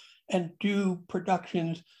and do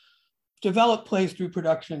productions, develop plays through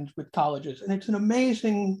productions with colleges. And it's an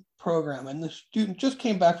amazing program. And the student just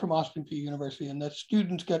came back from Austin Peay University, and the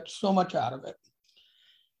students get so much out of it.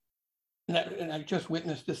 And I just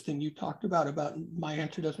witnessed this thing you talked about my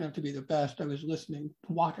answer doesn't have to be the best. I was listening,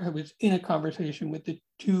 I was in a conversation with the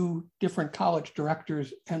 2 different college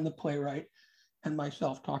directors and the playwright and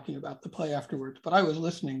myself talking about the play afterwards. But I was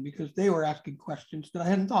listening because they were asking questions that I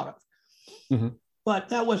hadn't thought of. Mm-hmm. But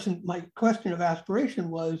that wasn't my question of aspiration,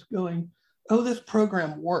 was going, oh, this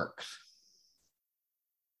program works.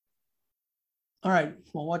 All right,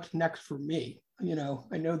 well, what's next for me?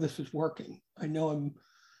 I know this is working. I know I'm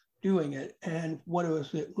doing it. And what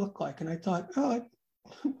does it look like? And I thought, oh,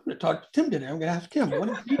 I'm going to talk to Tim today. I'm going to ask him, what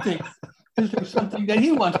does he think? Is there something that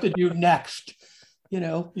he wants to do next?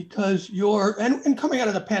 Because and coming out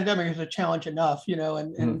of the pandemic is a challenge enough,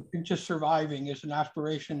 and just surviving is an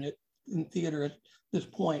aspiration in theater at this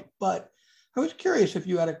point. But I was curious if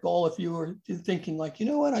you had a goal, if you were thinking like, you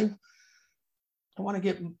know what, I want to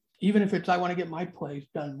get, even if it's, I want to get my plays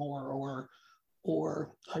done more,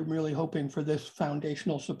 or I'm really hoping for this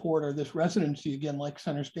foundational support or this residency again, like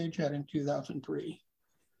Center Stage had in 2003.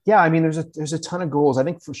 Yeah, I mean, there's a ton of goals. I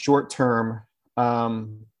think for short term,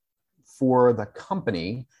 for the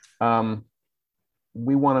company,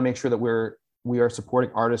 we want to make sure that we are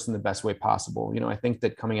supporting artists in the best way possible. I think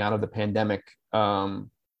that coming out of the pandemic, I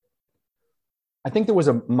think there was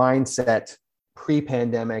a mindset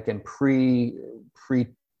pre-pandemic and pre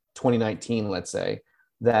 2019, let's say,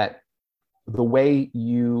 that the way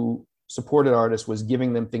you supported artists was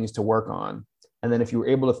giving them things to work on. And then if you were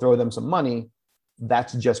able to throw them some money,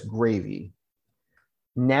 that's just gravy.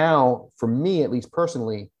 Now, for me, at least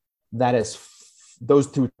personally, those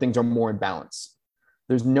two things are more in balance.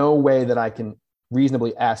 There's no way that I can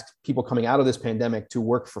reasonably ask people coming out of this pandemic to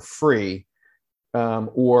work for free,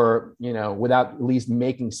 or without at least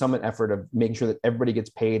making some effort of making sure that everybody gets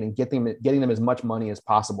paid and getting them as much money as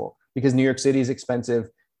possible. Because New York City is expensive.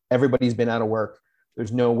 Everybody's been out of work.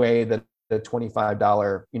 There's no way that the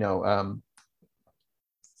 $25,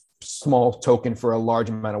 small token for a large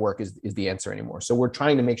amount of work is the answer anymore. So we're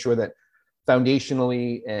trying to make sure that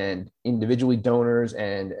foundationally and individually donors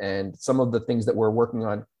and some of the things that we're working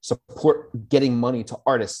on support getting money to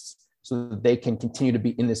artists so that they can continue to be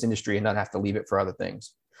in this industry and not have to leave it for other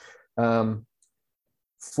things.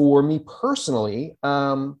 For me personally,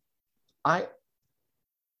 I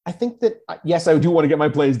think that, yes, I do want to get my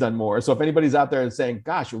plays done more. So if anybody's out there saying,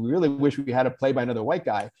 gosh, we really wish we had a play by another white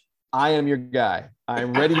guy, I am your guy.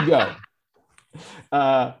 I'm ready to go.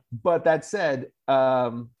 But that said,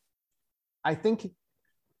 I think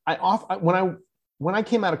when I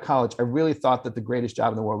came out of college, I really thought that the greatest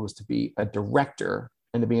job in the world was to be a director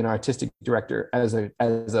and to be an artistic director as a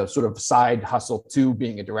sort of side hustle to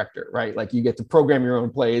being a director, right? Like you get to program your own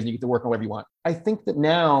plays and you get to work on whatever you want. I think that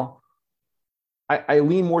now I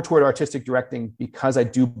lean more toward artistic directing because I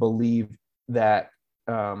do believe that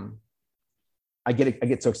I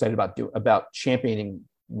get so excited about championing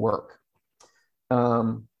work.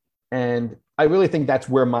 And I really think that's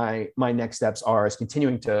where my next steps are, is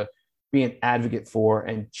continuing to be an advocate for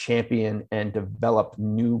and champion and develop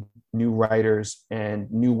new writers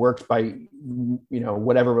and new works by,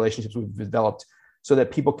 whatever relationships we've developed, so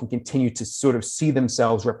that people can continue to sort of see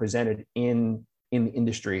themselves represented in the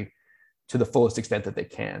industry to the fullest extent that they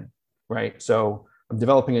can, right? So I'm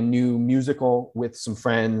developing a new musical with some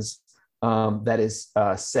friends that is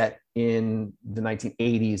set in the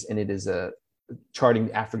 1980s, and it is charting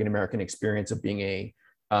the African-American experience of being a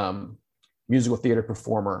musical theater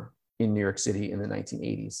performer in New York City in the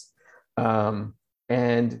 1980s.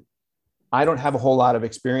 And I don't have a whole lot of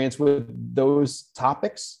experience with those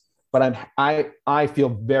topics, but I feel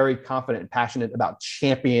very confident and passionate about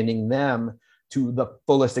championing them to the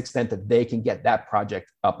fullest extent that they can get that project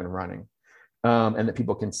up and running, and that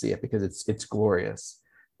people can see it, because it's glorious.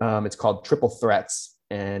 It's called Triple Threats,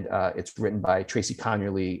 and it's written by Tracy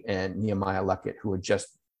Connerly and Nehemiah Luckett, who are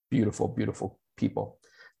just beautiful, beautiful people.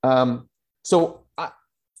 So I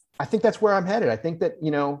think that's where I'm headed. I think that,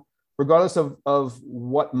 regardless of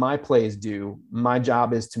what my plays do, my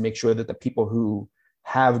job is to make sure that the people who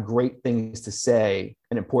have great things to say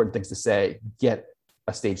and important things to say get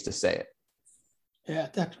a stage to say it. Yeah,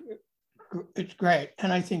 it's great.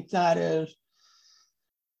 And I think that's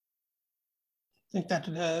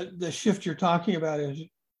the shift you're talking about is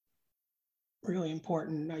really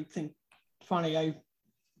important. I think it's funny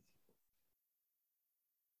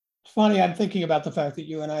I'm thinking about the fact that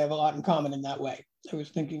you and I have a lot in common in that way. I was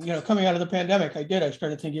thinking, coming out of the pandemic, I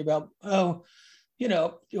started thinking about, do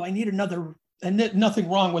I need another, and nothing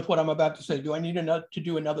wrong with what I'm about to say, do I need to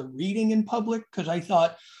do another reading in public? Because I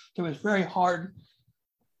thought it was very hard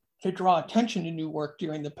to draw attention to new work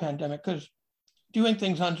during the pandemic, because doing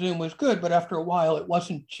things on Zoom was good, but after a while it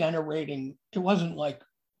wasn't like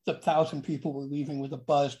the 1,000 people were leaving with a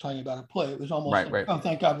buzz talking about a play. It was almost right. Oh,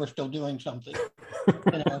 thank God we're still doing something.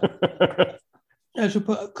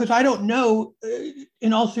 Because I don't know,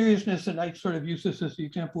 in all seriousness, and I sort of use this as the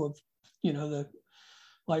example of, the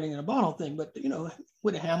lighting in a bottle thing, but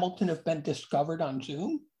would Hamilton have been discovered on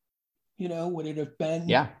Zoom? Would it have been?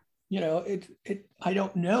 Yeah. I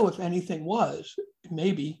don't know if anything was.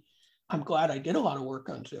 Maybe. I'm glad I did a lot of work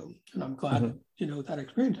on Zoom, and I'm glad that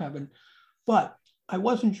experience happened. But I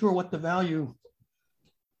wasn't sure what the value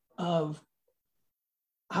of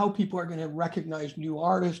how people are going to recognize new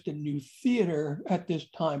artists and new theater at this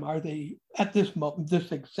time. Are they at this moment,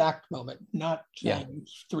 this exact moment? Not saying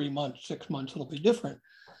 3 months, 6 months, it'll be different.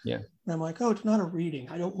 Yeah. And I'm like, oh, it's not a reading.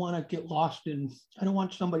 I don't want to get lost in. I don't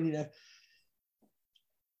want somebody to,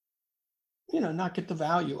 not get the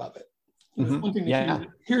value of it. It's one thing to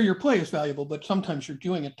hear your play is valuable, but sometimes you're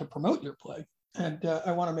doing it to promote your play. And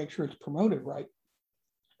I want to make sure it's promoted right.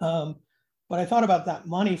 But I thought about that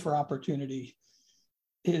money for opportunity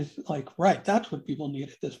is like, right, that's what people need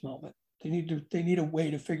at this moment. They need a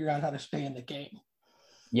way to figure out how to stay in the game.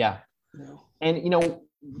 Yeah. And,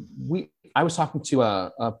 I was talking to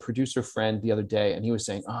a producer friend the other day, and he was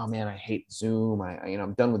saying, oh man, I hate Zoom.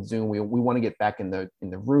 I'm done with Zoom. We want to get back in the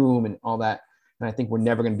room and all that. And I think we're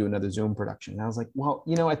never going to do another Zoom production. And I was like, well,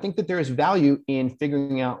 I think that there is value in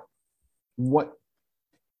figuring out what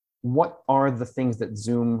are the things that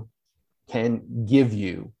Zoom can give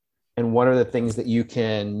you, and what are the things that you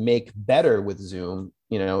can make better with Zoom,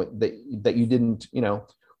 that you didn't,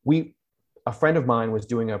 a friend of mine was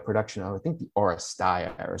doing a production of, I think, the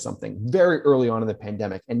Oresteia or something very early on in the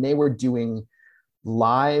pandemic. And they were doing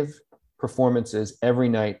live performances every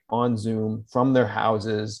night on Zoom from their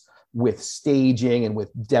houses, with staging and with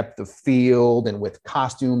depth of field and with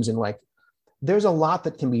costumes. And there's a lot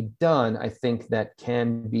that can be done, I think, that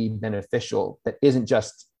can be beneficial, that isn't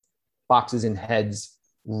just boxes and heads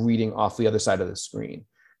reading off the other side of the screen.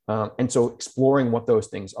 And so exploring what those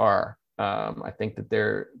things are, I think that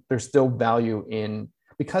there's still value in,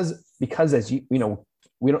 because as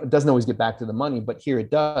it doesn't always get back to the money, but here it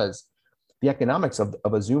does. The economics of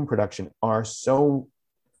a Zoom production are so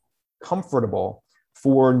comfortable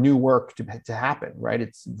for new work to happen, right?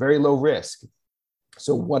 It's very low risk.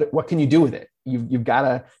 So what can you do with it? You've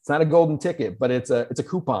got it's not a golden ticket, but it's a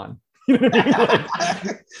coupon. You know what I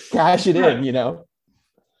mean? Cash it in,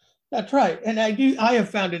 That's right. And I have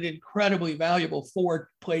found it incredibly valuable for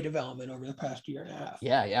play development over the past year and a half.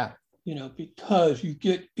 Yeah.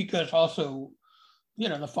 Because also,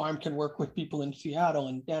 the farm can work with people in Seattle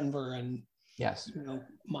and Denver and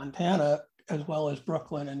Montana, as well as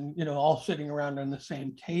Brooklyn, and, all sitting around on the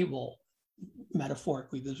same table,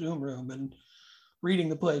 metaphorically, the Zoom room, and reading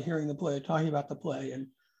the play, hearing the play, talking about the play. And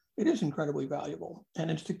it is incredibly valuable.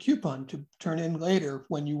 And it's the coupon to turn in later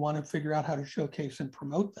when you want to figure out how to showcase and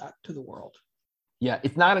promote that to the world. Yeah,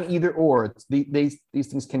 it's not an either or. It's these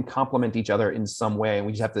things can complement each other in some way. And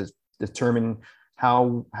we just have to determine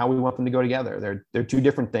how we want them to go together. They're two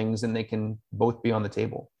different things, and they can both be on the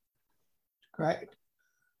table. Great.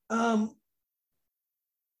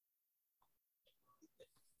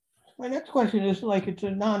 My next question is it's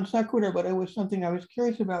a non sequitur, but it was something I was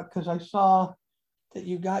curious about because I saw that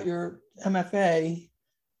you got your MFA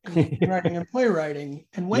in writing and playwriting.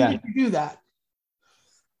 And when did you do that?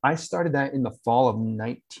 I started that in the fall of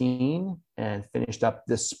 19 and finished up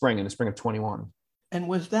in the spring of 21. And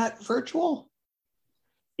was that virtual?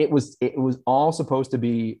 It was all supposed to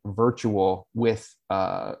be virtual with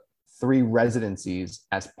 3 residencies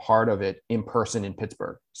as part of it in person in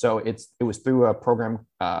Pittsburgh. So it was through a program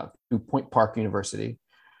through Point Park University.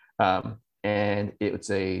 And it's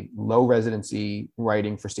a low residency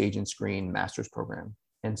writing for stage and screen master's program.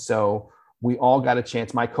 And so we all got a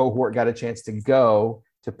chance, my cohort got a chance to go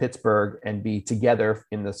to Pittsburgh and be together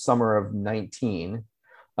in the summer of 19,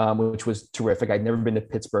 which was terrific. I'd never been to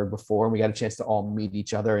Pittsburgh before, and we got a chance to all meet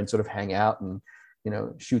each other and sort of hang out and,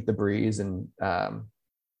 shoot the breeze. And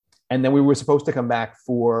then we were supposed to come back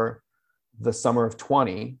for the summer of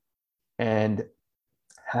 20 and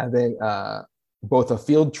have both a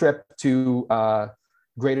field trip to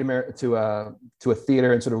Great America, to a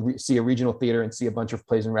theater, and sort of see a regional theater and see a bunch of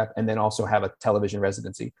plays and rep, and then also have a television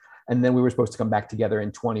residency. And then we were supposed to come back together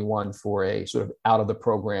in 21 for a sort of out of the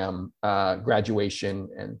program graduation.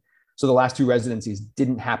 And so the last 2 residencies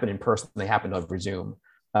didn't happen in person; they happened over Zoom.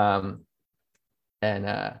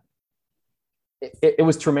 It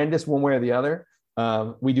was tremendous one way or the other.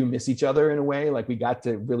 We do miss each other in a way. Like, we got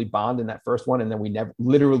to really bond in that first one, and then we have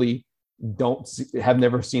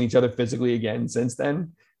never seen each other physically again since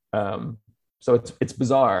then. So it's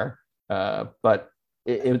bizarre, but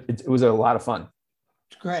it was a lot of fun.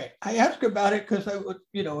 It's great. I asked about it because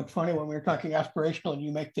it's funny when we were talking aspirational and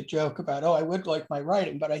you make the joke about, I would like my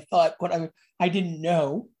writing, but I thought I didn't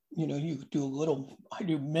know you do I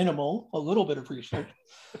do a little bit of research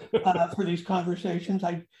for these conversations.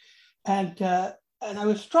 And I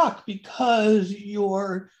was struck because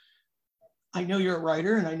I know you're a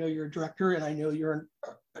writer, and I know you're a director, and I know you're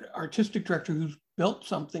an artistic director who's built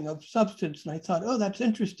something of substance. And I thought, oh, that's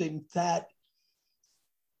interesting that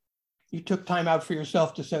you took time out for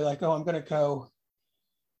yourself to say, like, oh,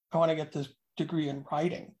 I want to get this degree in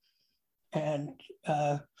writing. And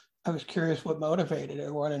I was curious what motivated it,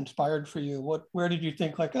 or what inspired for you. Where did you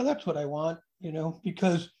think, like, oh, that's what I want,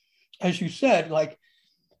 because as you said, like,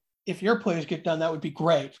 if your plays get done, that would be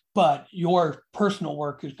great, but your personal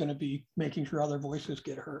work is going to be making sure other voices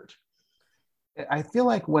get heard. I feel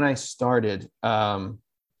like when I started,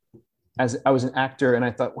 as I was an actor, and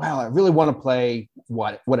I thought, wow, I really want to play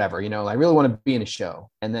whatever, I really want to be in a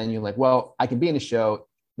show. And then you're like, well, I can be in a show.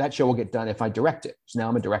 That show will get done if I direct it. So now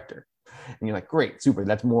I'm a director. And you're like, great, super,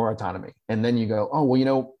 that's more autonomy. And then you go, oh,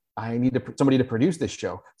 well, I need somebody to produce this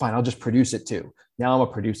show. Fine, I'll just produce it too. Now I'm a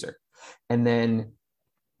producer. And then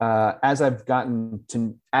as a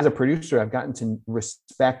producer, I've gotten to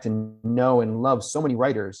respect and know and love so many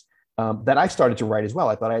writers that I started to write as well.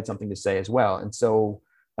 I thought I had something to say as well. And so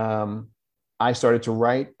I started to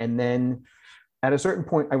write. And then at a certain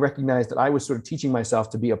point, I recognized that I was sort of teaching myself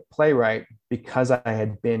to be a playwright because I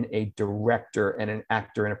had been a director and an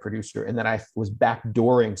actor and a producer. And then I was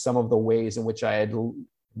backdooring some of the ways in which I had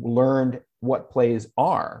learned what plays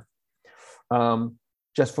are,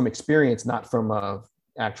 just from experience, not from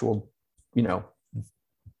actual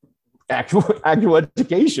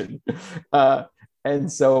education.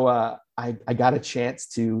 And so I got a chance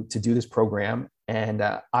to do this program, and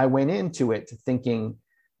I went into it thinking,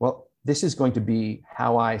 well, this is going to be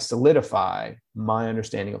how I solidify my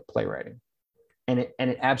understanding of playwriting. And it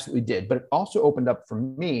absolutely did. But it also opened up for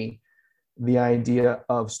me the idea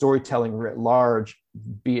of storytelling writ large,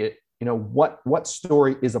 be it, what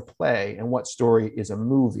story is a play, and what story is a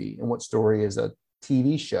movie, and what story is a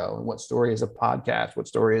TV show, and what story is a podcast, what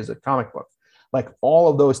story is a comic book. Like, all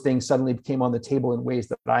of those things suddenly came on the table in ways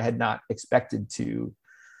that I had not expected to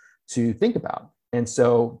think about. And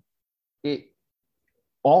so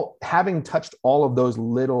having touched all of those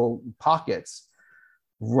little pockets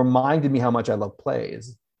reminded me how much I love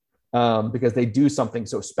plays, because they do something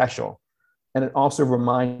so special. And it also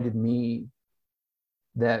reminded me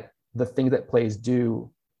that the things that plays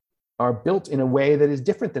do are built in a way that is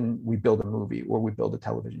different than we build a movie or we build a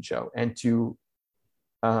television show, and to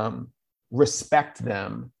respect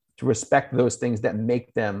them, to respect those things that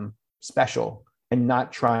make them special, and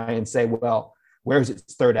not try and say, well, where's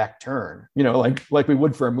its third act turn, like we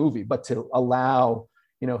would for a movie, but to allow,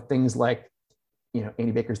 things like,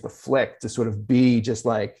 Andy Baker's The Flick to sort of be just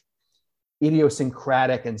like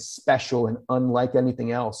idiosyncratic and special and unlike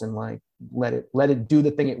anything else, and like let it do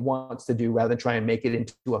the thing it wants to do, rather than try and make it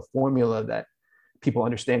into a formula that people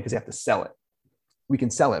understand because they have to sell it. We can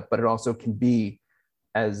sell it, but it also can be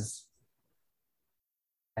as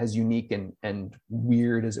unique and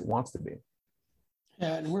weird as it wants to be.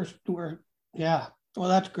 Yeah, and we're yeah. Well,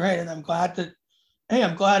 that's great, and I'm glad it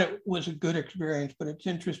was a good experience. But it's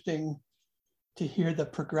interesting to hear the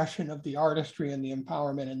progression of the artistry and the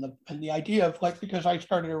empowerment and the idea of, like, because I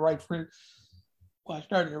started to write for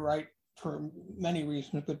many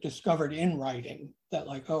reasons, but discovered in writing that,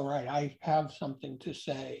 like, oh, right, I have something to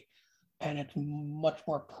say, and it's much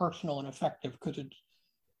more personal and effective because it's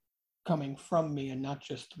coming from me and not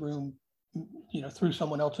just through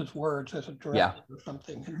someone else's words as a director or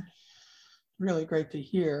something. And really great to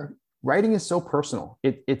hear. Writing is so personal.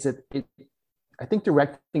 I think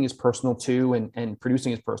directing is personal too, and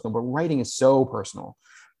producing is personal, but writing is so personal.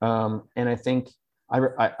 And I think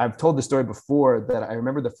I've told the story before that I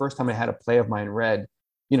remember the first time I had a play of mine read,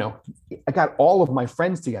 I got all of my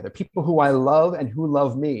friends together, people who I love and who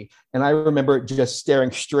love me. And I remember just staring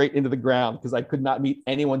straight into the ground because I could not meet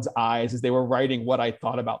anyone's eyes as they were writing what I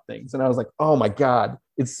thought about things. And I was like, oh my God,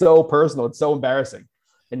 it's so personal. It's so embarrassing.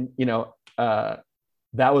 And,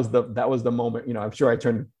 that was the moment, I'm sure I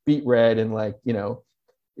turned beet red, and like, I'm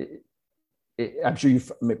sure you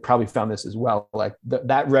probably found this as well. Like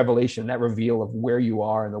that revelation, that reveal of where you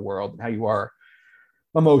are in the world and how you are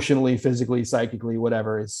emotionally, physically, psychically,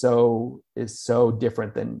 whatever, is so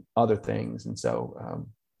different than other things. And so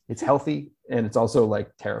it's healthy, and it's also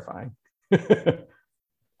like terrifying.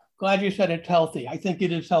 Glad you said it's healthy. I think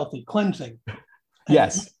it is healthy, cleansing.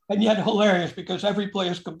 Yes. And yet hilarious, because every play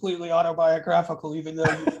is completely autobiographical, even though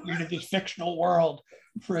you created this fictional world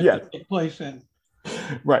for it to take place in.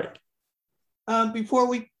 Right. Before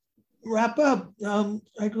we wrap up,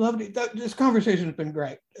 I'd love to, this conversation has been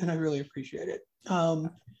great, and I really appreciate it.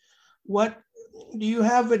 What do you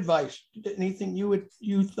have advice? Anything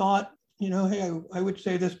you thought, hey, I would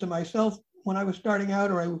say this to myself when I was starting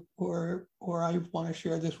out, or I want to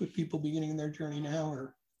share this with people beginning their journey now,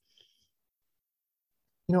 or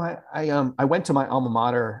I went to my alma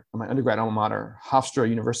mater, my undergrad alma mater, Hofstra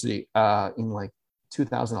University, in like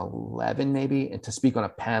 2011 maybe, and to speak on a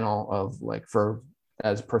panel of like for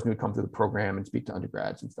as a person who would come through the program and speak to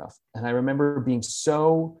undergrads and stuff. And I remember being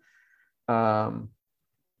so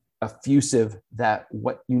effusive that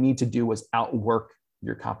what you need to do was outwork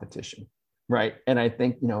your competition, right? And I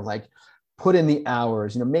think like put in the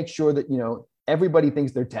hours, make sure that everybody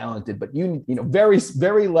thinks they're talented, but very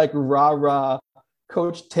very like rah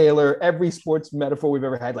Coach Taylor, every sports metaphor we've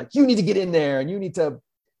ever had, like you need to get in there and you need to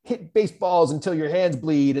hit baseballs until your hands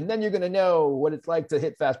bleed, and then you're going to know what it's like to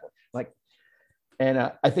hit fastball. Like,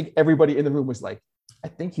 and I think everybody in the room was like, I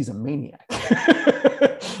think he's a maniac.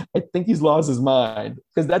 I think he's lost his mind,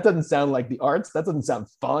 because that doesn't sound like the arts. That doesn't sound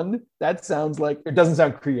fun. That sounds like it doesn't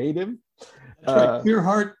sound creative. That's right. Clear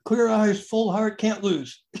heart, clear eyes, full heart, can't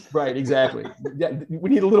lose. Right, exactly. Yeah, we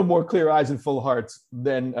need a little more clear eyes and full hearts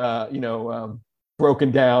than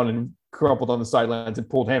broken down and crumpled on the sidelines and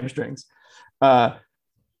pulled hamstrings.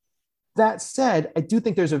 That said, I do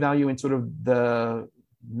think there's a value in sort of the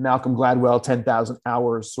Malcolm Gladwell 10,000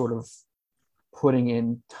 hours sort of putting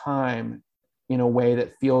in time in a way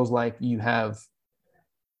that feels like you have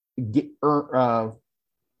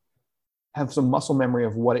some muscle memory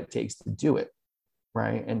of what it takes to do it,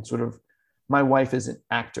 right? And sort of, my wife is an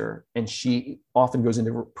actor, and she often goes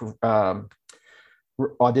into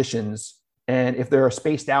auditions, and if they're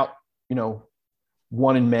spaced out,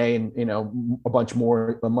 one in May and a bunch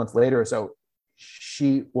more a month later or so,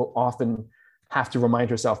 she will often have to remind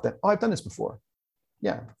herself that, oh, I've done this before.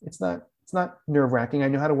 Yeah, it's not nerve-wracking. I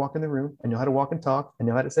know how to walk in the room. I know how to walk and talk. I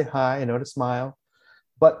know how to say hi. I know how to smile.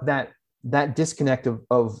 But that disconnect of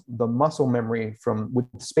the muscle memory with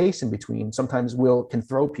space in between sometimes can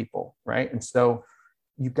throw people, right? And so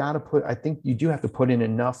I think you do have to put in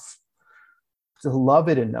enough to love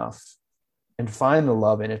it enough and find the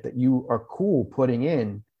love in it that you are cool putting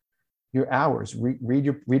in your hours,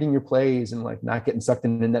 reading your plays, and like not getting sucked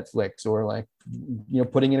into Netflix, or like,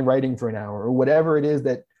 putting in writing for an hour, or whatever it is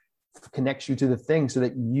that connects you to the thing, so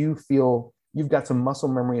that you feel you've got some muscle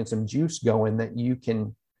memory and some juice going, that you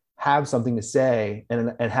can have something to say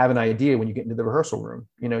and have an idea when you get into the rehearsal room.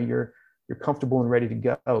 You're comfortable and ready to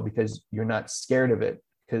go because you're not scared of it,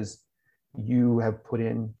 because you have put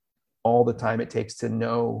in all the time it takes to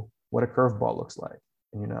know what a curveball looks like.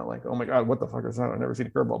 And you're not like, oh my God, what the fuck is that? I've never seen a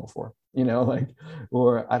curveball before,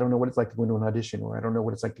 or I don't know what it's like to go into an audition, or I don't know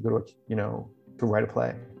what it's like to go to to write a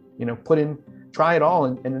play. Try it all,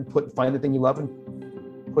 and then find the thing you love and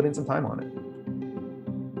put in some time on it.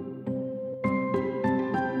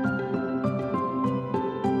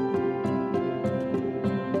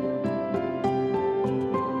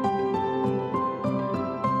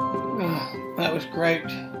 That was great.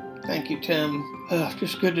 Thank you, Tim.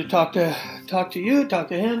 Just good to talk to you, talk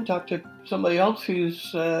to him, talk to somebody else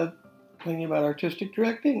who's thinking about artistic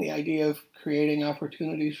directing, the idea of creating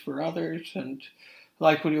opportunities for others, and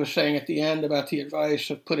like what he was saying at the end about the advice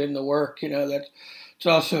of put in the work. That it's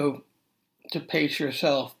also to pace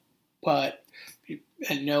yourself,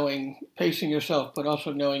 pacing yourself, but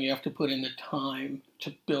also knowing you have to put in the time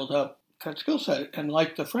to build up that skill set. And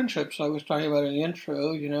like the friendships I was talking about in the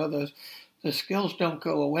intro, the skills don't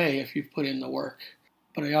go away if you've put in the work.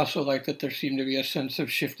 But I also like that there seemed to be a sense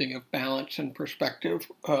of shifting of balance and perspective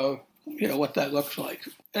of, what that looks like.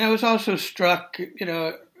 And I was also struck,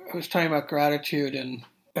 I was talking about gratitude and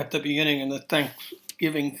at the beginning in the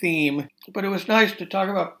Thanksgiving theme, but it was nice to talk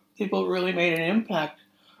about people who really made an impact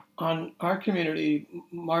on our community.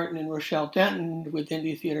 Martin and Rochelle Denton with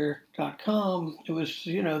IndieTheater.com. It was,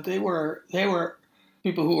 they were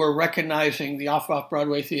people who were recognizing the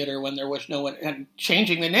off-Broadway theater when there was no one, and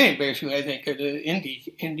changing the name, basically, I think, to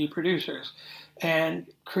indie producers, and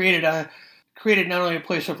created not only a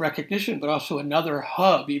place of recognition, but also another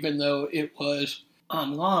hub, even though it was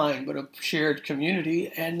online, but a shared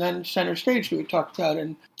community. And then Center Stage, who we talked about,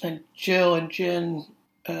 and Jill and Jen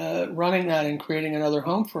running that and creating another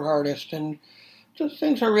home for artists. And those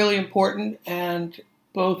things are really important, and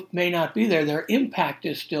both may not be there. Their impact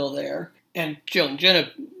is still there. And Jill and Jen,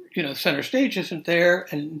 Center Stage isn't there,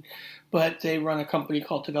 but they run a company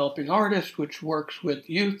called Developing Artists, which works with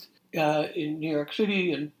youth in New York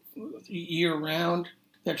City and year-round.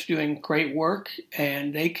 That's doing great work,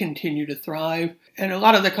 and they continue to thrive. And a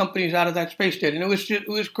lot of the companies out of that space did. And it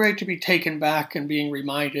was great to be taken back and being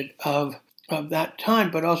reminded of of that time,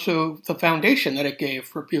 but also the foundation that it gave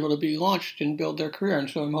for people to be launched and build their career. And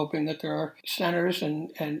so I'm hoping that there are centers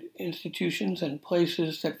and institutions and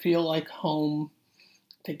places that feel like home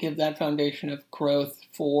to give that foundation of growth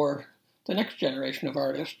for the next generation of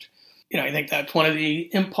artists. I think that's one of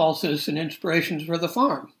the impulses and inspirations for the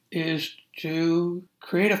farm, is to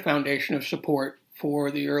create a foundation of support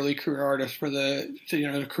for the early career artists,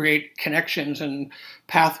 to create connections and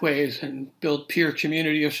pathways and build peer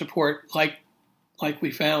community of support like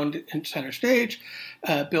we found in Center Stage,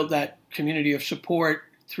 build that community of support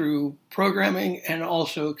through programming, and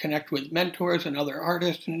also connect with mentors and other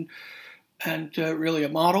artists, and really a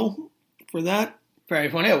model for that. Very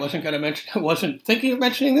funny. I wasn't thinking of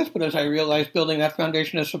mentioning this, but as I realized, building that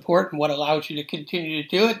foundation of support and what allows you to continue to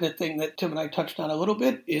do it, the thing that Tim and I touched on a little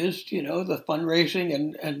bit is, the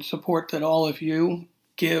fundraising and support that all of you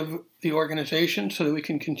give the organization so that we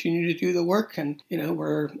can continue to do the work. And, you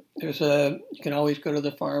can always go to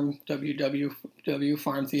the farm,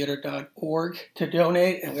 www.farmtheater.org, to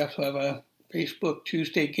donate. And we also have a Facebook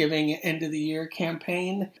Tuesday Giving end of the year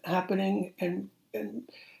campaign happening. And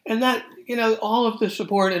that, all of the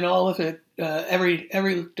support and all of it,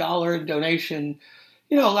 every dollar in donation,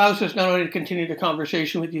 allows us not only to continue the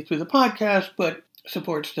conversation with you through the podcast, but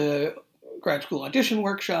supports the grad school audition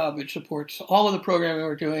workshop. It supports all of the programming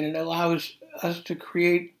we're doing, and allows us to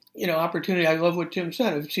create, opportunity. I love what Tim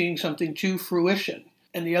said, of seeing something to fruition.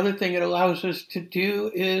 And the other thing it allows us to do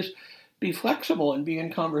is be flexible and be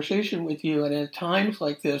in conversation with you. And at times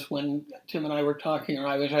like this, when Tim and I were talking, or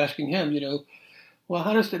I was asking him, well,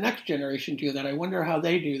 how does the next generation do that? I wonder how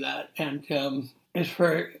they do that. And is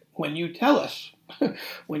for when you tell us,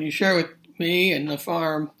 when you share with me and the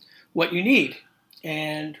farm what you need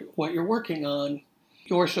and what you're working on,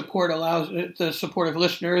 your support allows the support of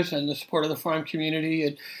listeners and the support of the farm community.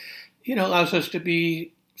 It, allows us to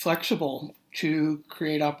be flexible to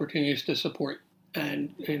create opportunities to support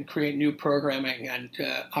and create new programming and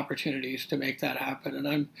opportunities to make that happen.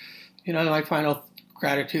 And my final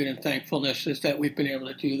gratitude and thankfulness is that we've been able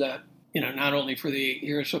to do that, not only for the 8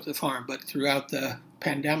 years of the farm, but throughout the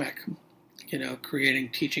pandemic, creating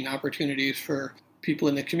teaching opportunities for people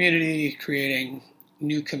in the community, creating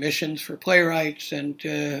new commissions for playwrights, and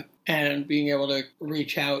being able to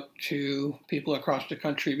reach out to people across the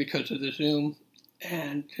country because of the Zoom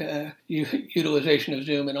and utilization of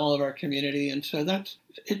Zoom in all of our community. And so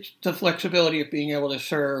it's the flexibility of being able to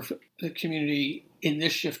serve the community in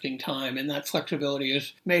this shifting time, and that flexibility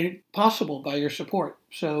is made possible by your support.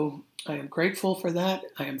 So I am grateful for that.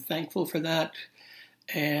 I am thankful for that.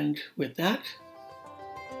 And with that,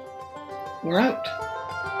 we're out.